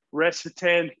 30, rest for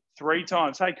 10, 3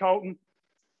 times. Hey, Colton.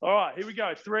 All right, here we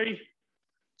go. 3,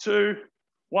 2,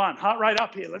 1. Heart rate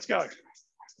up here. Let's go.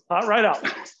 Heart rate up.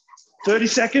 30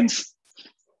 seconds.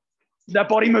 That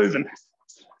body moving.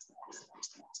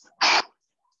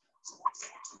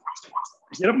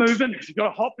 Get it moving. If you've got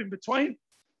a hop in between,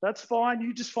 That's fine.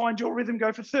 You just find your rhythm,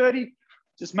 go for 30.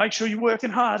 Just make sure you're working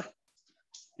hard.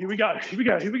 Here we go, here we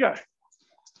go, here we go.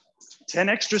 10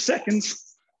 extra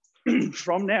seconds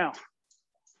from now.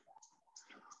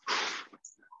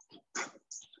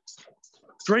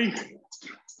 3,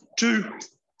 2,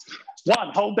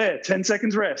 1. Hold there, 10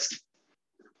 seconds rest.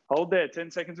 Hold there,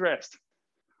 10 seconds rest.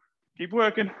 Keep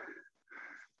working.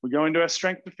 We're going to our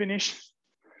strength to finish.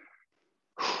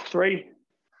 3,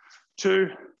 2,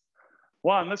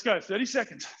 1. Let's go, 30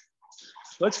 seconds.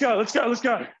 Let's go, let's go, let's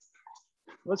go.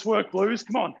 Let's work, Blues,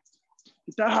 come on.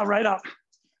 Get that heart rate up.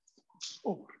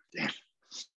 Oh, damn.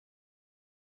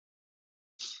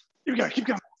 Here we go, keep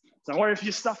going. Don't worry if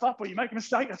you stuff up or you make a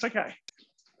mistake, that's okay.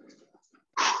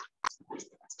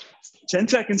 10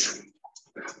 seconds.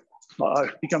 Uh-oh,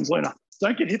 here comes Luna.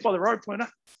 Don't get hit by the rope, Luna.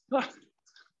 Here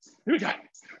we go.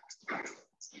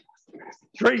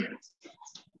 3,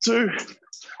 2,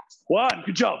 1.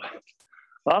 Good job.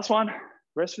 Last one,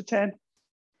 rest for 10.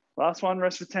 Last one,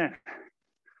 rest for 10.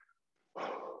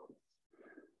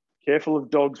 Careful of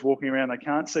dogs walking around. They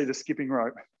can't see the skipping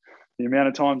rope. The amount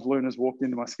of times Luna's walked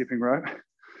into my skipping rope.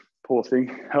 Poor thing.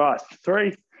 All right,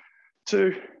 3,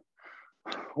 2,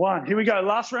 1. Here we go.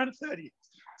 Last round of 30.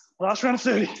 Last round of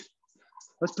 30.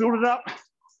 Let's build it up.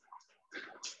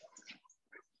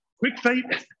 Quick feet,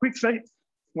 quick feet.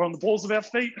 We're on the balls of our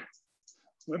feet.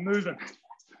 We're moving.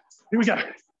 Here we go.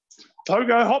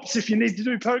 Pogo hops if you need to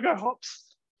do pogo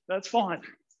hops. That's fine.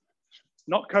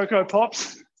 Not Cocoa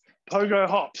Pops, pogo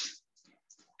hops.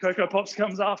 Cocoa Pops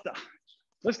comes after.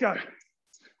 Let's go.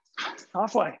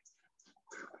 Halfway.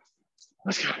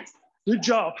 Let's go. Good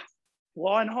job.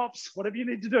 Line hops, whatever you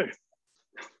need to do.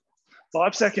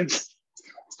 5 seconds.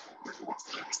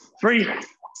 3,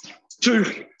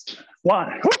 2,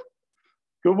 1.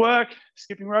 Good work.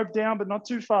 Skipping rope down, but not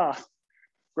too far.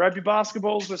 Grab your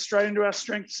basketballs. We're straight into our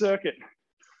strength circuit.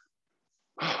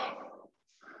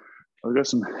 We've got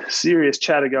some serious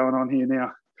chatter going on here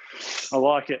now. I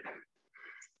like it.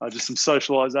 Just some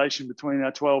socialization between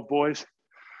our 12 boys.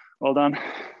 Well done.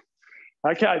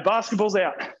 Okay, basketballs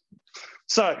out.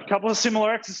 So a couple of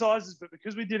similar exercises, but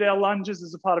because we did our lunges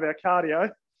as a part of our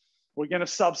cardio, we're going to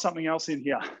sub something else in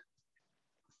here.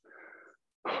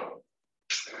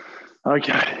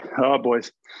 Okay, all right,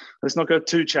 boys. Let's not go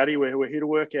too chatty. We're here to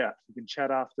work out. We can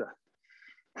chat after.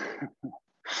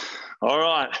 All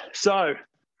right, so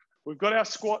we've got our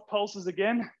squat pulses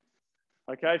again.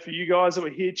 Okay, for you guys that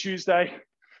were here Tuesday.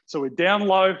 So we're down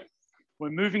low, we're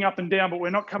moving up and down, but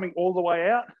we're not coming all the way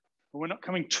out, and we're not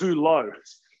coming too low.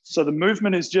 So the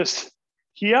movement is just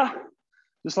here,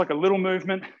 just like a little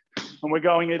movement, and we're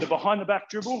going either behind the back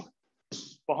dribble,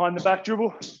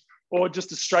 or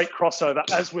just a straight crossover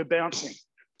as we're bouncing.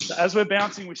 So as we're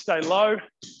bouncing, we stay low,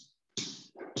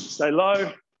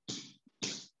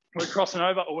 we're crossing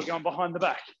over, or we're going behind the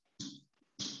back.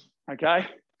 Okay,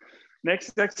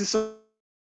 next exercise,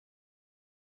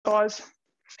 we're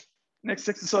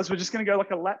just going to go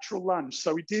like a lateral lunge.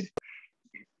 So we did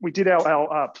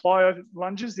our plyo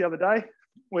lunges the other day.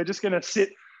 We're just going to sit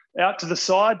out to the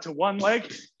side to one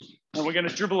leg, and we're going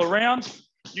to dribble around.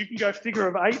 You can go figure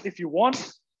of 8 if you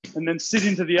want, and then sit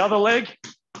into the other leg,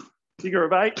 figure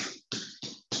of 8,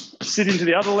 sit into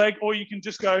the other leg, or you can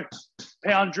just go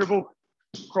pound, dribble,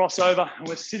 crossover, and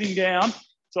we're sitting down.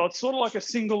 So it's sort of like a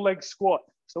single leg squat.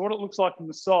 So what it looks like from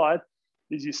the side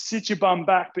is you sit your bum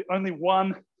back, but only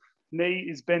one knee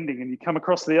is bending, and you come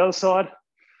across to the other side,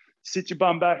 sit your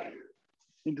bum back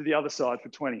into the other side for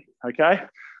 20, okay?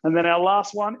 And then our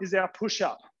last one is our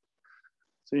push-up.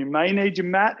 So you may need your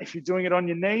mat if you're doing it on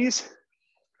your knees.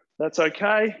 That's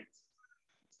okay.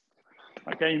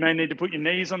 Okay, you may need to put your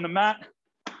knees on the mat.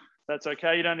 That's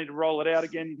okay, you don't need to roll it out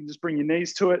again. You can just bring your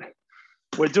knees to it.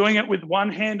 We're doing it with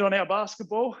one hand on our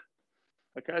basketball.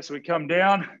 Okay, so we come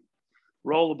down,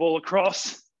 roll the ball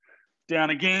across,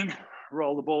 down again,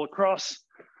 roll the ball across,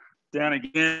 down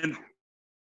again.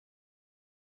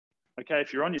 Okay,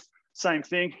 if you're on your same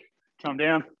thing, come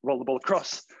down, roll the ball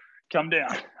across, come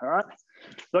down, all right?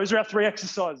 Those are our 3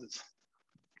 exercises.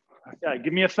 Okay,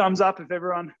 give me a thumbs up if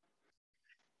everyone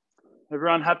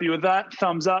happy with that.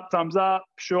 Thumbs up,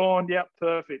 Sean, yep,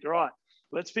 perfect, all right.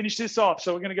 Let's finish this off.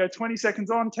 So we're gonna go 20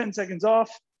 seconds on, 10 seconds off.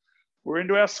 We're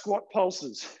into our squat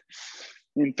pulses.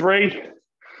 In 3,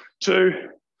 2,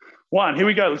 1, here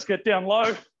we go. Let's get down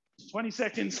low, 20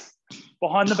 seconds,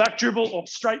 behind the back dribble or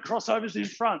straight crossovers in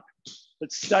front.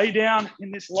 But stay down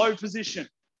in this low position.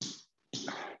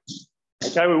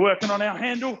 Okay, we're working on our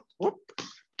handle. Whoop.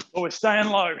 Or we're staying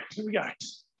low. Here we go.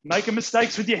 Making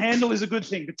mistakes with your handle is a good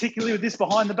thing, particularly with this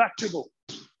behind the back dribble.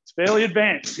 It's fairly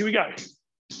advanced. Here we go.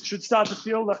 Should start to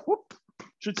feel the whoop,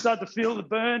 Should start to feel the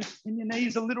burn in your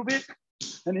knees a little bit,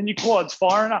 and then your quads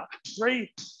firing up.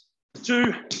 3,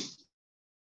 2,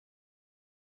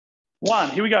 1.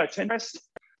 Here we go, 10 reps.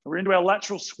 We're into our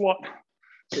lateral squat.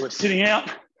 So we're sitting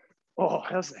out. Oh,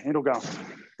 how's the handle going?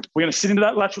 We're gonna sit into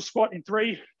that lateral squat in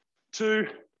 3, 2,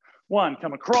 1.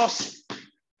 Come across,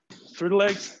 through the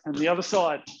legs, and the other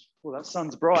side. Well, that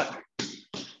sun's bright.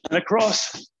 And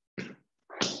across. Here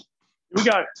we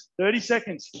go, 30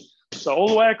 seconds. So all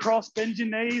the way across, bend your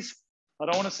knees. I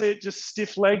don't want to see it just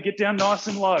stiff leg, get down nice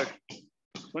and low.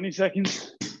 20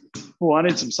 seconds. Oh, I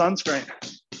need some sunscreen.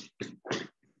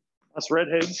 Us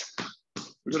redheads,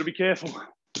 we've got to be careful.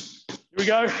 Here we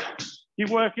go. Keep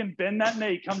working, bend that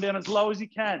knee, come down as low as you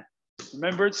can.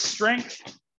 Remember, it's strength.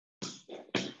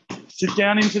 Sit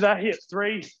down into that hip.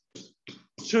 3,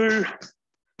 2,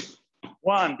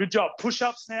 1. Good job.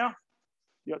 Push-ups now.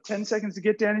 You got 10 seconds to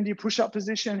get down into your push-up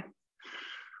position.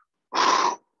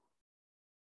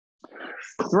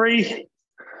 3,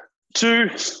 2,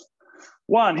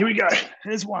 1. Here we go.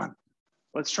 There's 1.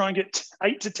 Let's try and get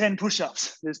 8 to 10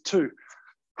 push-ups. There's 2.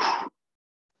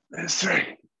 There's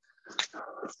 3.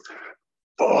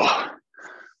 4,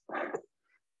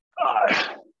 5,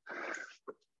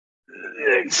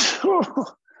 6,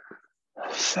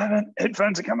 7.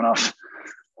 Headphones are coming off.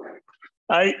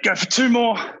 8. Go for 2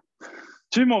 more.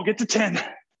 2 more. Get to 10.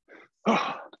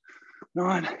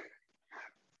 9,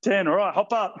 10. All right,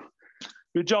 hop up.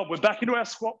 Good job. We're back into our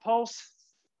squat pulse.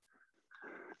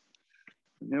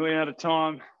 Nearly out of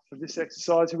time for this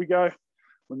exercise. Here we go.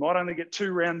 We might only get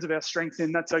 2 rounds of our strength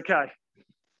in. That's okay.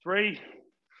 3,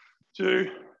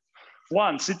 2,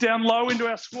 1. Sit down low into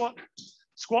our squat.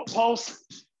 Squat pulse.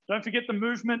 Don't forget the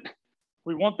movement.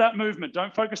 We want that movement.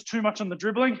 Don't focus too much on the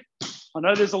dribbling. I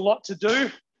know there's a lot to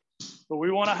do, but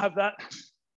we want to have that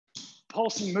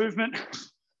pulsing movement,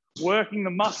 working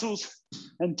the muscles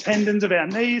and tendons of our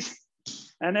knees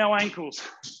and our ankles.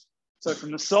 So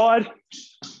from the side,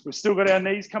 we've still got our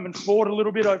knees coming forward a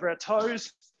little bit over our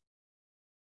toes.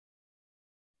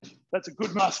 That's a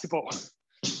good basketball.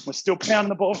 We're still pounding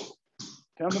the ball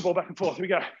back and forth. Here we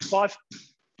go. 5,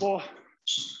 4,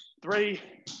 3,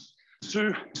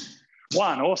 2,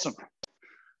 1. Awesome.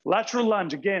 Lateral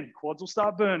lunge again. Quads will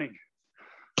start burning.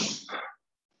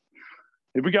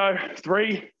 Here we go.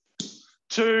 3,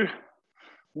 2,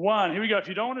 1. Here we go. If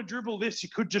you don't want to dribble this, you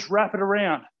could just wrap it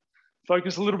around.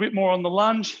 Focus a little bit more on the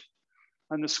lunge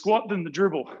and the squat than the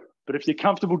dribble. But if you're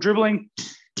comfortable dribbling,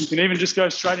 you can even just go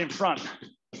straight in front.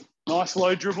 Nice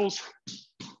low dribbles.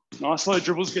 Nice low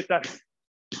dribbles. Get that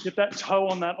toe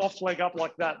on that off leg up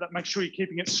like that. That makes sure you're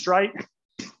keeping it straight.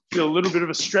 Feel a little bit of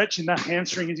a stretch in that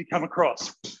hamstring as you come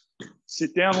across.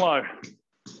 Sit down low.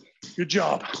 Good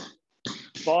job.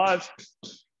 5,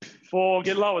 4.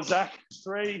 Get lower, Zach.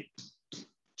 3,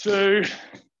 2,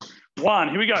 1.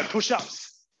 Here we go.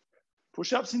 Push-ups.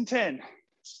 Push-ups in 10.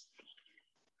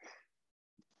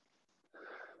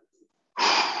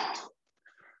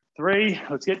 3.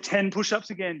 Let's get 10 push-ups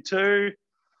again. 2,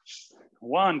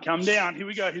 1. Come down. Here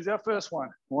we go. Here's our first one.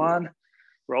 1.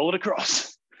 Roll it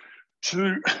across.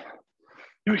 2.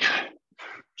 Here we go.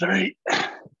 3,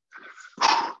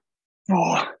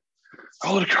 4.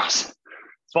 Roll it across.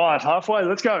 5. Halfway.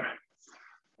 Let's go.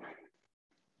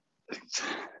 6.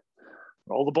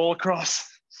 Roll the ball across.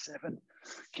 7.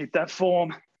 Keep that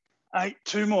form. 8.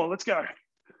 2 more. Let's go.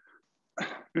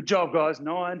 Good job, guys.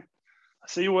 9. I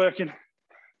see you working.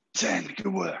 10.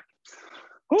 Good work.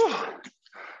 Whew.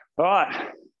 All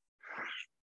right.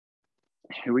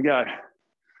 Here we go.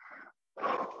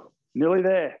 Nearly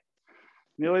there.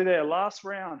 Nearly there. Last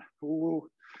round. Ooh.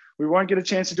 We won't get a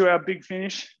chance to do our big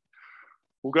finish.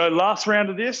 We'll go last round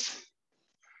of this.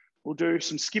 We'll do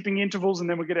some skipping intervals and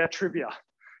then we'll get our trivia.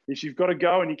 If you've got to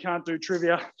go and you can't do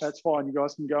trivia, that's fine. You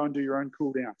guys can go and do your own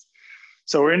cool down.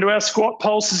 So we're into our squat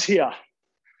pulses here.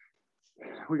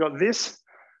 We got this,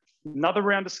 another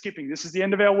round of skipping. This is the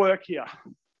end of our work here.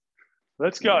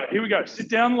 Let's go. Here we go. Sit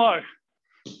down low.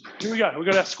 Here we go. We've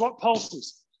got our squat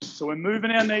pulses. So we're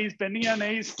moving our knees, bending our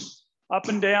knees up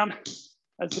and down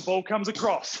as the ball comes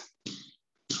across.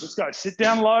 Let's go. Sit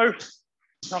down low,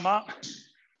 come up.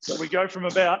 So we go from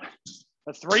about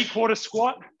a 3/4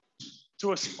 squat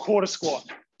to a quarter squat.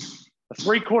 A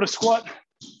 3/4 squat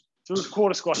to a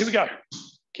quarter squat. Here we go.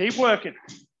 Keep working.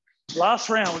 Last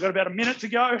round. We've got about a minute to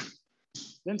go.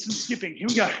 Then some skipping. Here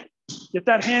we go. Get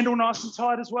that handle nice and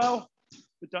tight as well,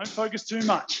 but don't focus too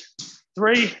much.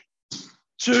 3,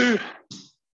 2,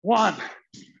 1.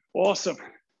 Awesome.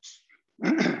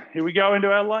 Here we go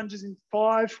into our lunges in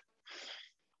 5,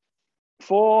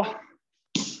 4,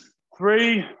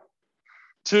 3,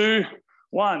 2,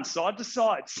 1. Side to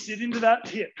side. Sit into that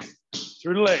hip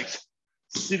through the legs.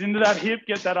 Sit into that hip,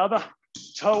 get that other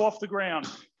toe off the ground.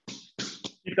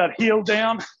 Keep that heel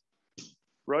down.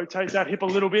 Rotate that hip a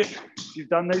little bit. If you've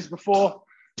done these before,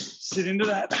 sit into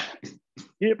that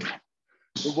hip.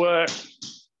 Good work.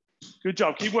 Good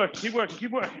job. Keep working, keep working,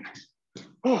 keep working.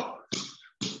 Oh,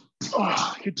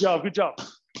 good job, good job.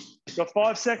 Got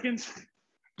 5 seconds.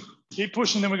 Keep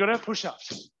pushing, then we got our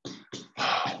push-ups.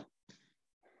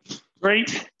 3,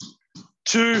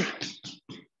 2,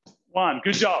 1.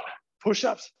 Good job.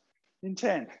 Push-ups in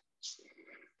 10.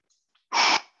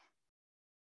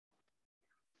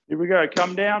 Here we go.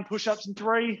 Come down, push-ups in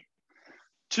 3,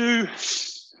 2,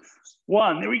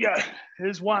 1. There we go.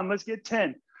 There's 1. Let's get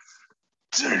 10.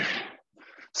 2.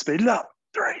 Speed it up.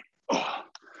 3,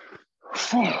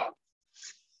 4,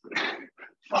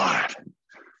 5,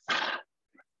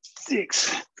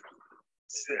 6,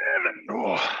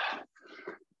 7,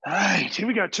 8. Here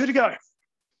we go. 2 to go.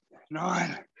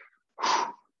 9,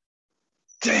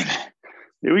 10.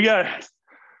 Here we go.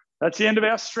 That's the end of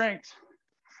our strength.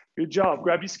 Good job.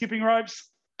 Grab your skipping ropes.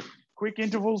 Quick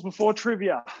intervals before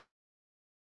trivia.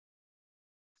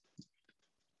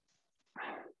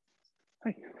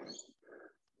 Hey.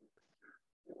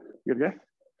 You gotta go?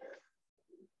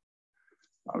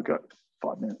 Oh, we've got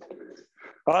 5 minutes.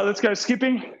 All right, let's go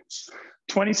skipping.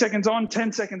 20 seconds on,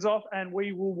 10 seconds off, and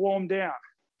we will warm down.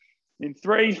 In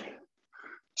 3,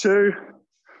 2,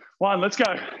 1, let's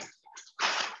go.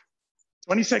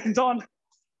 20 seconds on,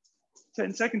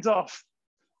 10 seconds off.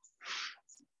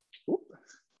 Ooh.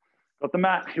 Got the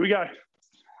mat, here we go.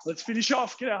 Let's finish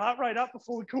off, get our heart rate up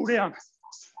before we cool down.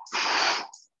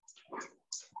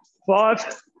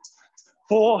 5,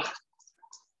 4,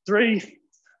 3,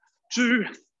 2,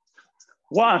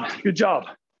 1. Good job.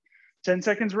 10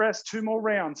 seconds rest, 2 more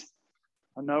rounds.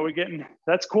 I know we're getting,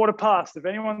 that's 1/4 past. If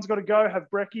anyone's got to go, have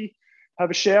brekkie,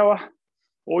 have a shower.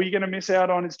 All you're going to miss out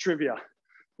on is trivia,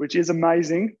 which is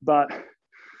amazing, but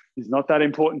is not that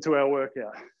important to our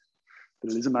workout.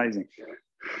 But it is amazing.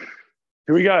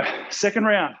 Here we go. Second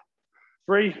round.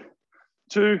 3,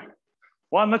 2,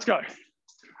 1. Let's go.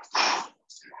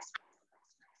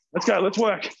 Let's go. Let's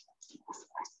work.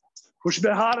 Push a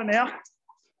bit harder now.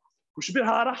 Push a bit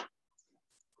harder.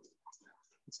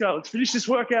 Let's go. Let's finish this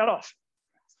workout off.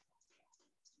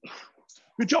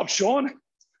 Good job, Sean.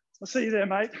 I'll see you there,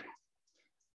 mate.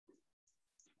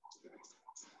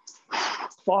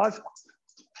 5,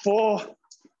 4,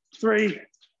 3,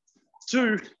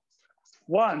 2,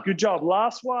 1. Good job.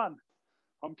 Last one.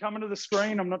 I'm coming to the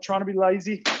screen. I'm not trying to be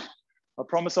lazy. I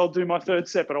promise I'll do my 3rd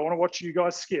set, but I want to watch you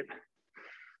guys skip.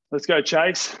 Let's go,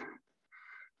 Chase.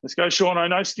 Let's go, Sean. I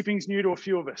know skipping's new to a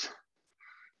few of us.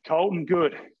 Colton,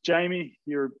 good. Jamie,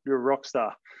 you're a rock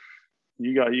star.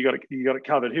 You got it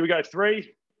covered. Here we go.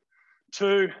 3,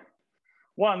 2,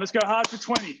 1. Let's go hard for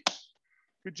 20.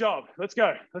 Good job. Let's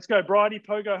go. Let's go. Bridie,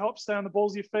 pogo hop. Stay on the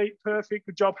balls of your feet. Perfect.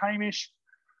 Good job, Hamish.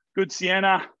 Good,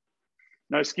 Sienna.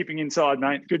 No skipping inside,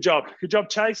 mate. Good job. Good job,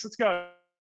 Chase. Let's go.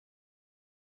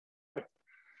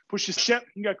 Push your step.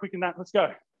 You can go quick in that. Let's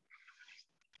go.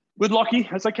 Good, Lockie.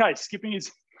 That's okay. Skipping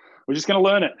is, we're just going to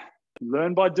learn it.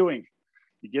 Learn by doing.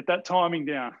 You get that timing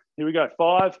down. Here we go.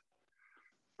 5,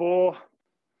 4,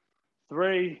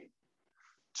 3,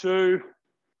 2,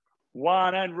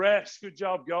 1, and rest. Good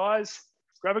job, guys.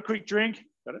 Grab a quick drink.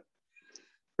 Got it?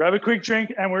 Grab a quick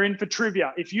drink, and we're in for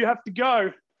trivia. If you have to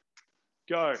go,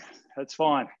 go. That's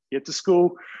fine. Get to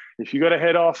school. If you got to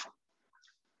head off,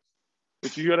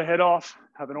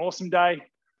 have an awesome day.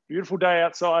 Beautiful day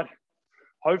outside.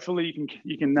 Hopefully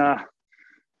you can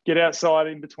get outside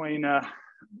in between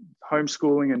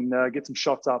homeschooling and get some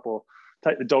shots up or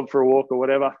take the dog for a walk or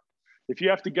whatever. If you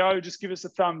have to go, just give us a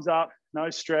thumbs up. No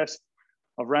stress.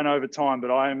 I've ran over time,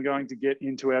 but I am going to get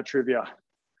into our trivia,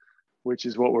 which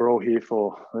is what we're all here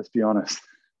for. Let's be honest.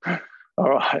 All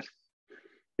right.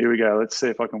 Here we go. Let's see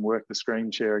if I can work the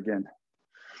screen share again.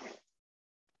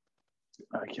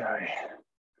 Okay.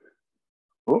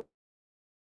 Whoop.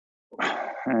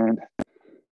 And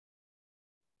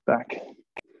back.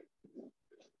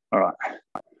 All right.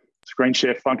 Screen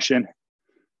share function.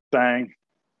 Bang.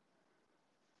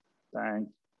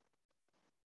 Bang.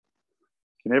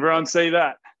 Can everyone see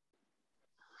that?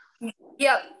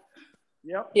 Yep.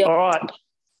 Yep. All right.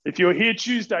 If you're here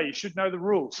Tuesday, you should know the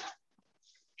rules.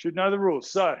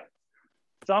 So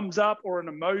thumbs up or an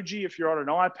emoji. If you're on an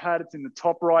iPad, it's in the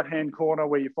top right-hand corner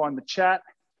where you find the chat,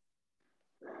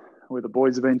 where the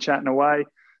boys have been chatting away.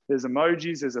 There's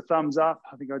emojis. There's a thumbs up.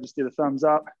 I think I just did a thumbs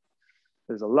up.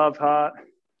 There's a love heart.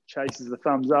 Chase is the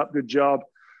thumbs up. Good job.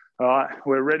 All right,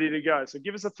 we're ready to go. So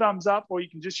give us a thumbs up, or you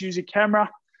can just use your camera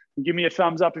and give me a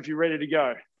thumbs up if you're ready to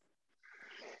go.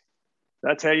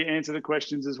 That's how you answer the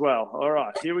questions as well. All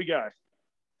right, here we go.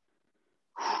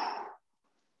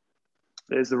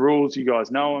 There's the rules. You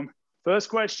guys know them. First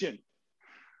question.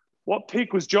 What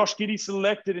pick was Josh Giddey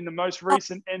selected in the most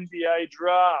recent NBA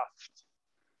draft?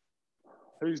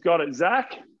 Who's got it?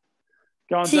 Zach?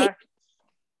 Go on, Zach.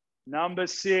 Number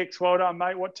 6. Well done,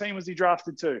 mate. What team was he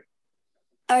drafted to?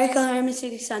 Oklahoma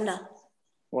City Thunder.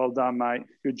 Well done, mate.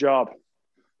 Good job.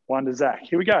 1 to Zach.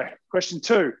 Here we go. Question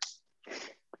 2.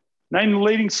 Name the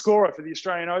leading scorer for the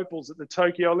Australian Opals at the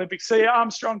Tokyo Olympics. See you,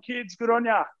 Armstrong kids. Good on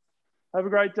ya. Have a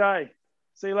great day.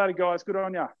 See you later, guys. Good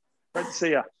on ya. Great to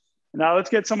see ya. Now, let's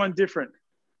get someone different.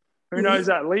 Who knows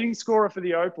that? Leading scorer for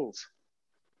the Opals.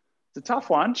 It's a tough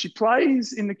one. She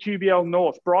plays in the QBL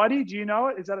North. Bridie, do you know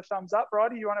it? Is that a thumbs up,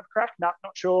 Bridie? You want to have a crack? No,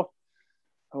 not sure.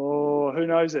 Oh, who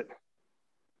knows it?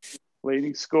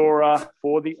 Leading scorer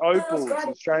for the Opals, the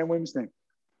Australian women's team.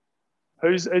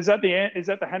 Is that the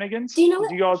Hannigans? Do you know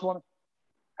Do you guys want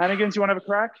Hannigans? You want to have a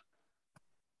crack?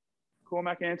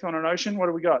 Cormac, Anton, and Ocean. What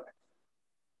do we got?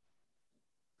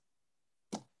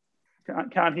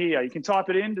 Can't hear you. You can type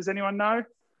it in. Does anyone know?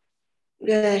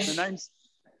 Yes.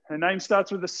 Her name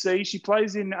starts with a C. She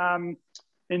plays in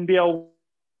NBL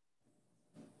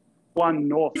 1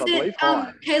 North, I believe.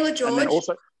 Kayla George. And then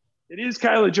also, it is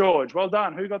Kayla George. Well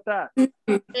done. Who got that?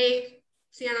 Hey,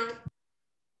 Sienna.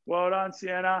 Well done,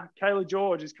 Sienna. Kayla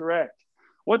George is correct.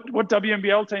 What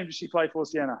WNBL team does she play for,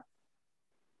 Sienna?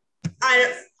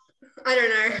 I don't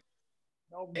know.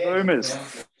 Melbourne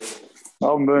Boomers.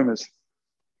 Melbourne Boomers.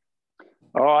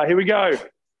 All right, here we go.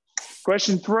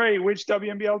 Question 3. Which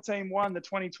WNBL team won the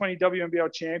 2020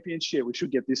 WNBL Championship? We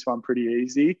should get this one pretty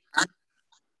easy.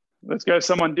 Let's go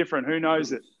someone different. Who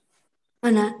knows it?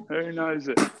 I know. Who knows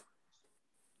it?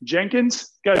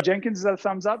 Jenkins? Go Jenkins. Is that a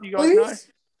thumbs up? You guys Blues?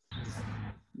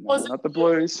 know? No, not the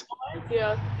Blues.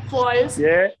 Yeah, Flyers.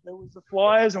 Yeah, there was the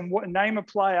Flyers. And name a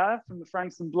player from the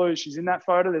Frankston Blues. She's in that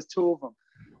photo. There's 2 of them.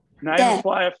 Name a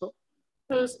player.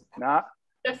 Nah,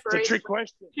 it's a trick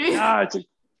question. No, it's a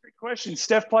trick question.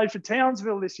 Steph played for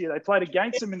Townsville this year. They played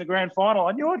against them in the grand final.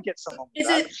 I knew I'd get someone with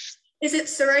that. Is it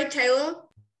Sarai Taylor?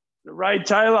 Ray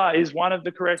Taylor is one of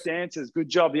the correct answers. Good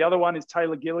job. The other one is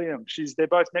Taylor Gilliam. They're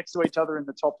both next to each other in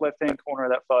the top left-hand corner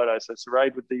of that photo. So Sarai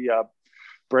with the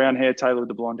brown hair, Taylor with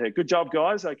the blonde hair. Good job,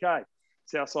 guys. Okay.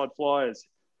 Southside Flyers.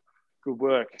 Good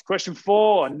work. Question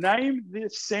 4. Name the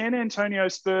San Antonio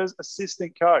Spurs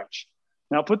assistant coach.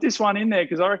 Now, I'll put this one in there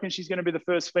because I reckon she's going to be the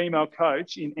first female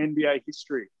coach in NBA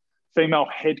history. Female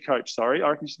head coach, sorry. I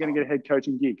reckon she's going to get a head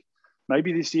coaching gig.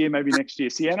 Maybe this year, maybe next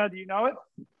year. Sienna, do you know it?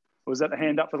 Or was that the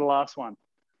hand up for the last one?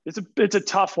 It's a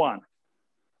tough one.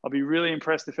 I'll be really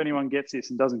impressed if anyone gets this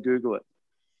and doesn't Google it.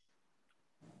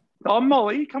 Oh,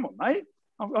 Molly, come on, mate.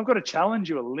 I've got to challenge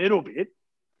you a little bit.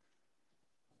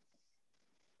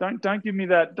 Don't give me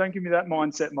that. Don't give me that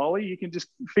mindset, Molly. You can just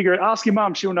figure it. Ask your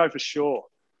mum. She'll know for sure.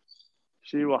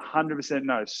 She will 100%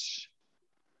 know.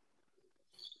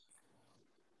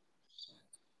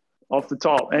 Off the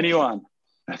top, anyone?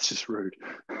 That's just rude.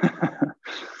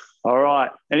 All right.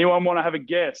 Anyone want to have a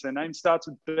guess? Her name starts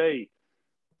with B.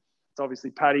 It's obviously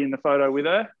Patty in the photo with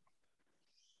her.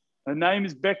 Her name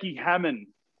is Becky Hammond.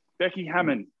 Becky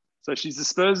Hammond. So she's the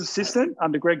Spurs assistant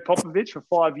under Greg Popovich for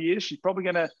 5 years. She's probably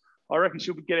going to, I reckon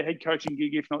she'll get a head coaching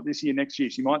gig, if not this year, next year.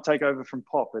 She might take over from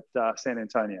Pop at San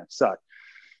Antonio. So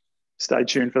stay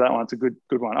tuned for that one. It's a good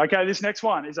one. Okay, this next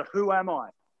one is a Who Am I?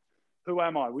 Who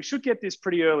am I? We should get this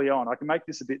pretty early on. I can make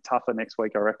this a bit tougher next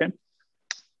week, I reckon.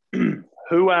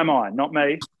 Who am I? Not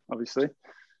me, obviously.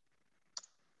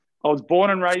 I was born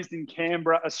and raised in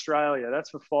Canberra, Australia. That's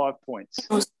for 5 points.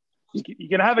 You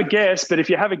can have a guess, but if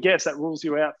you have a guess, that rules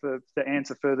you out for the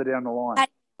answer further down the line.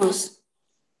 Patty Mills.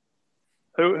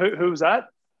 Who was that?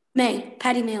 Me,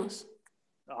 Patty Mills.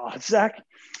 Oh, Zach,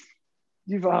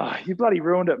 you bloody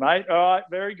ruined it, mate. All right,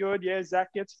 very good. Yeah,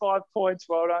 Zach gets 5 points.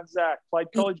 Well done, Zach. Played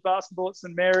college basketball at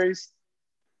St. Mary's.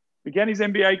 Began his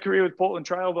NBA career with Portland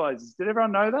Trailblazers. Did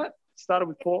everyone know that? Started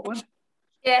with Portland?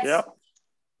 Yes. Yep.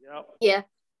 Yeah.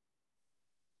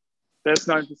 Best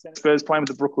known for Spurs playing with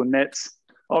the Brooklyn Nets.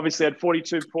 Obviously had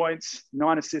 42 points,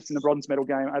 9 assists in the bronze medal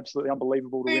game. Absolutely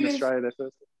unbelievable to win Australia their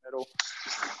first medal.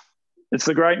 It's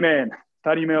the great man,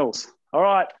 Patty Mills. All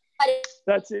right.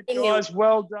 That's it, guys.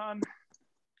 Well done.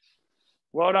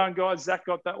 Well done, guys. Zach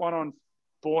got that one on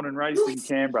born and raised in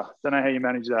Canberra. Don't know how you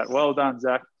managed that. Well done,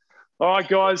 Zach. All right,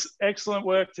 guys. Excellent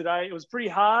work today. It was pretty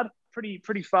hard,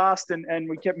 pretty fast, and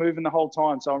we kept moving the whole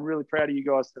time. So I'm really proud of you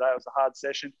guys today. It was a hard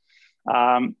session.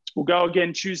 We'll go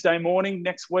again Tuesday morning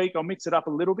next week. I'll mix it up a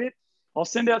little bit. I'll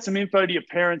send out some info to your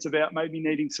parents about maybe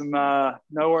needing some, no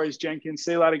worries, Jenkins.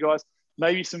 See you later, guys.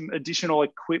 maybe some additional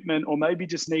equipment, or maybe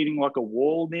just needing like a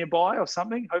wall nearby or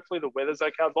something. Hopefully the weather's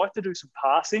okay. I'd like to do some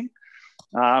passing.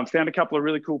 Found a couple of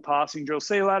really cool passing drills.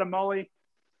 See you later, Molly.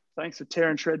 Thanks for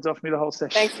tearing shreds off me the whole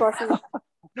session. Thanks, Marcy.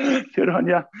 Good on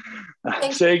you.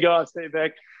 See you guys. See you,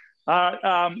 Beck.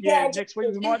 Next week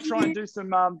we might try and do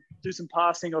some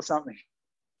passing or something.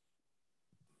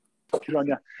 Good on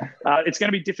you. It's going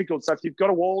to be difficult. So if you've got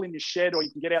a wall in your shed, or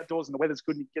you can get outdoors and the weather's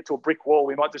good and you get to a brick wall,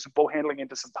 we might do some ball handling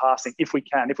into some passing if we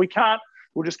can. If we can't,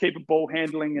 we'll just keep it ball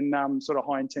handling and sort of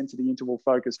high intensity interval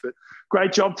focus. But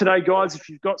great job today, guys. If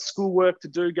you've got schoolwork to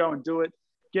do, go and do it.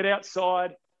 Get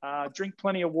outside, drink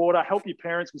plenty of water, help your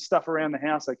parents with stuff around the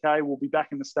house, okay? We'll be back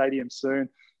in the stadium soon.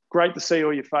 Great to see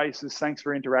all your faces. Thanks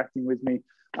for interacting with me.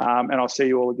 And I'll see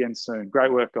you all again soon.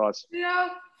 Great work, guys. Yeah.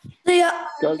 See ya.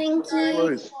 Thank you.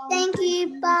 Blues. Thank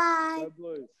you. Bye. Go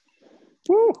Blues.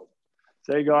 Woo.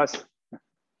 See you guys.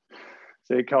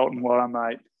 See you, Colton. Well done,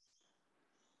 mate.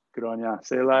 Good on you.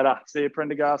 See you later. See you,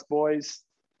 Prendergast boys.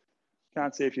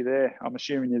 Can't see if you're there. I'm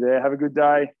assuming you're there. Have a good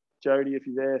day. Jody, if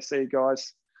you're there. See you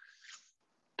guys.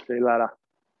 See you later.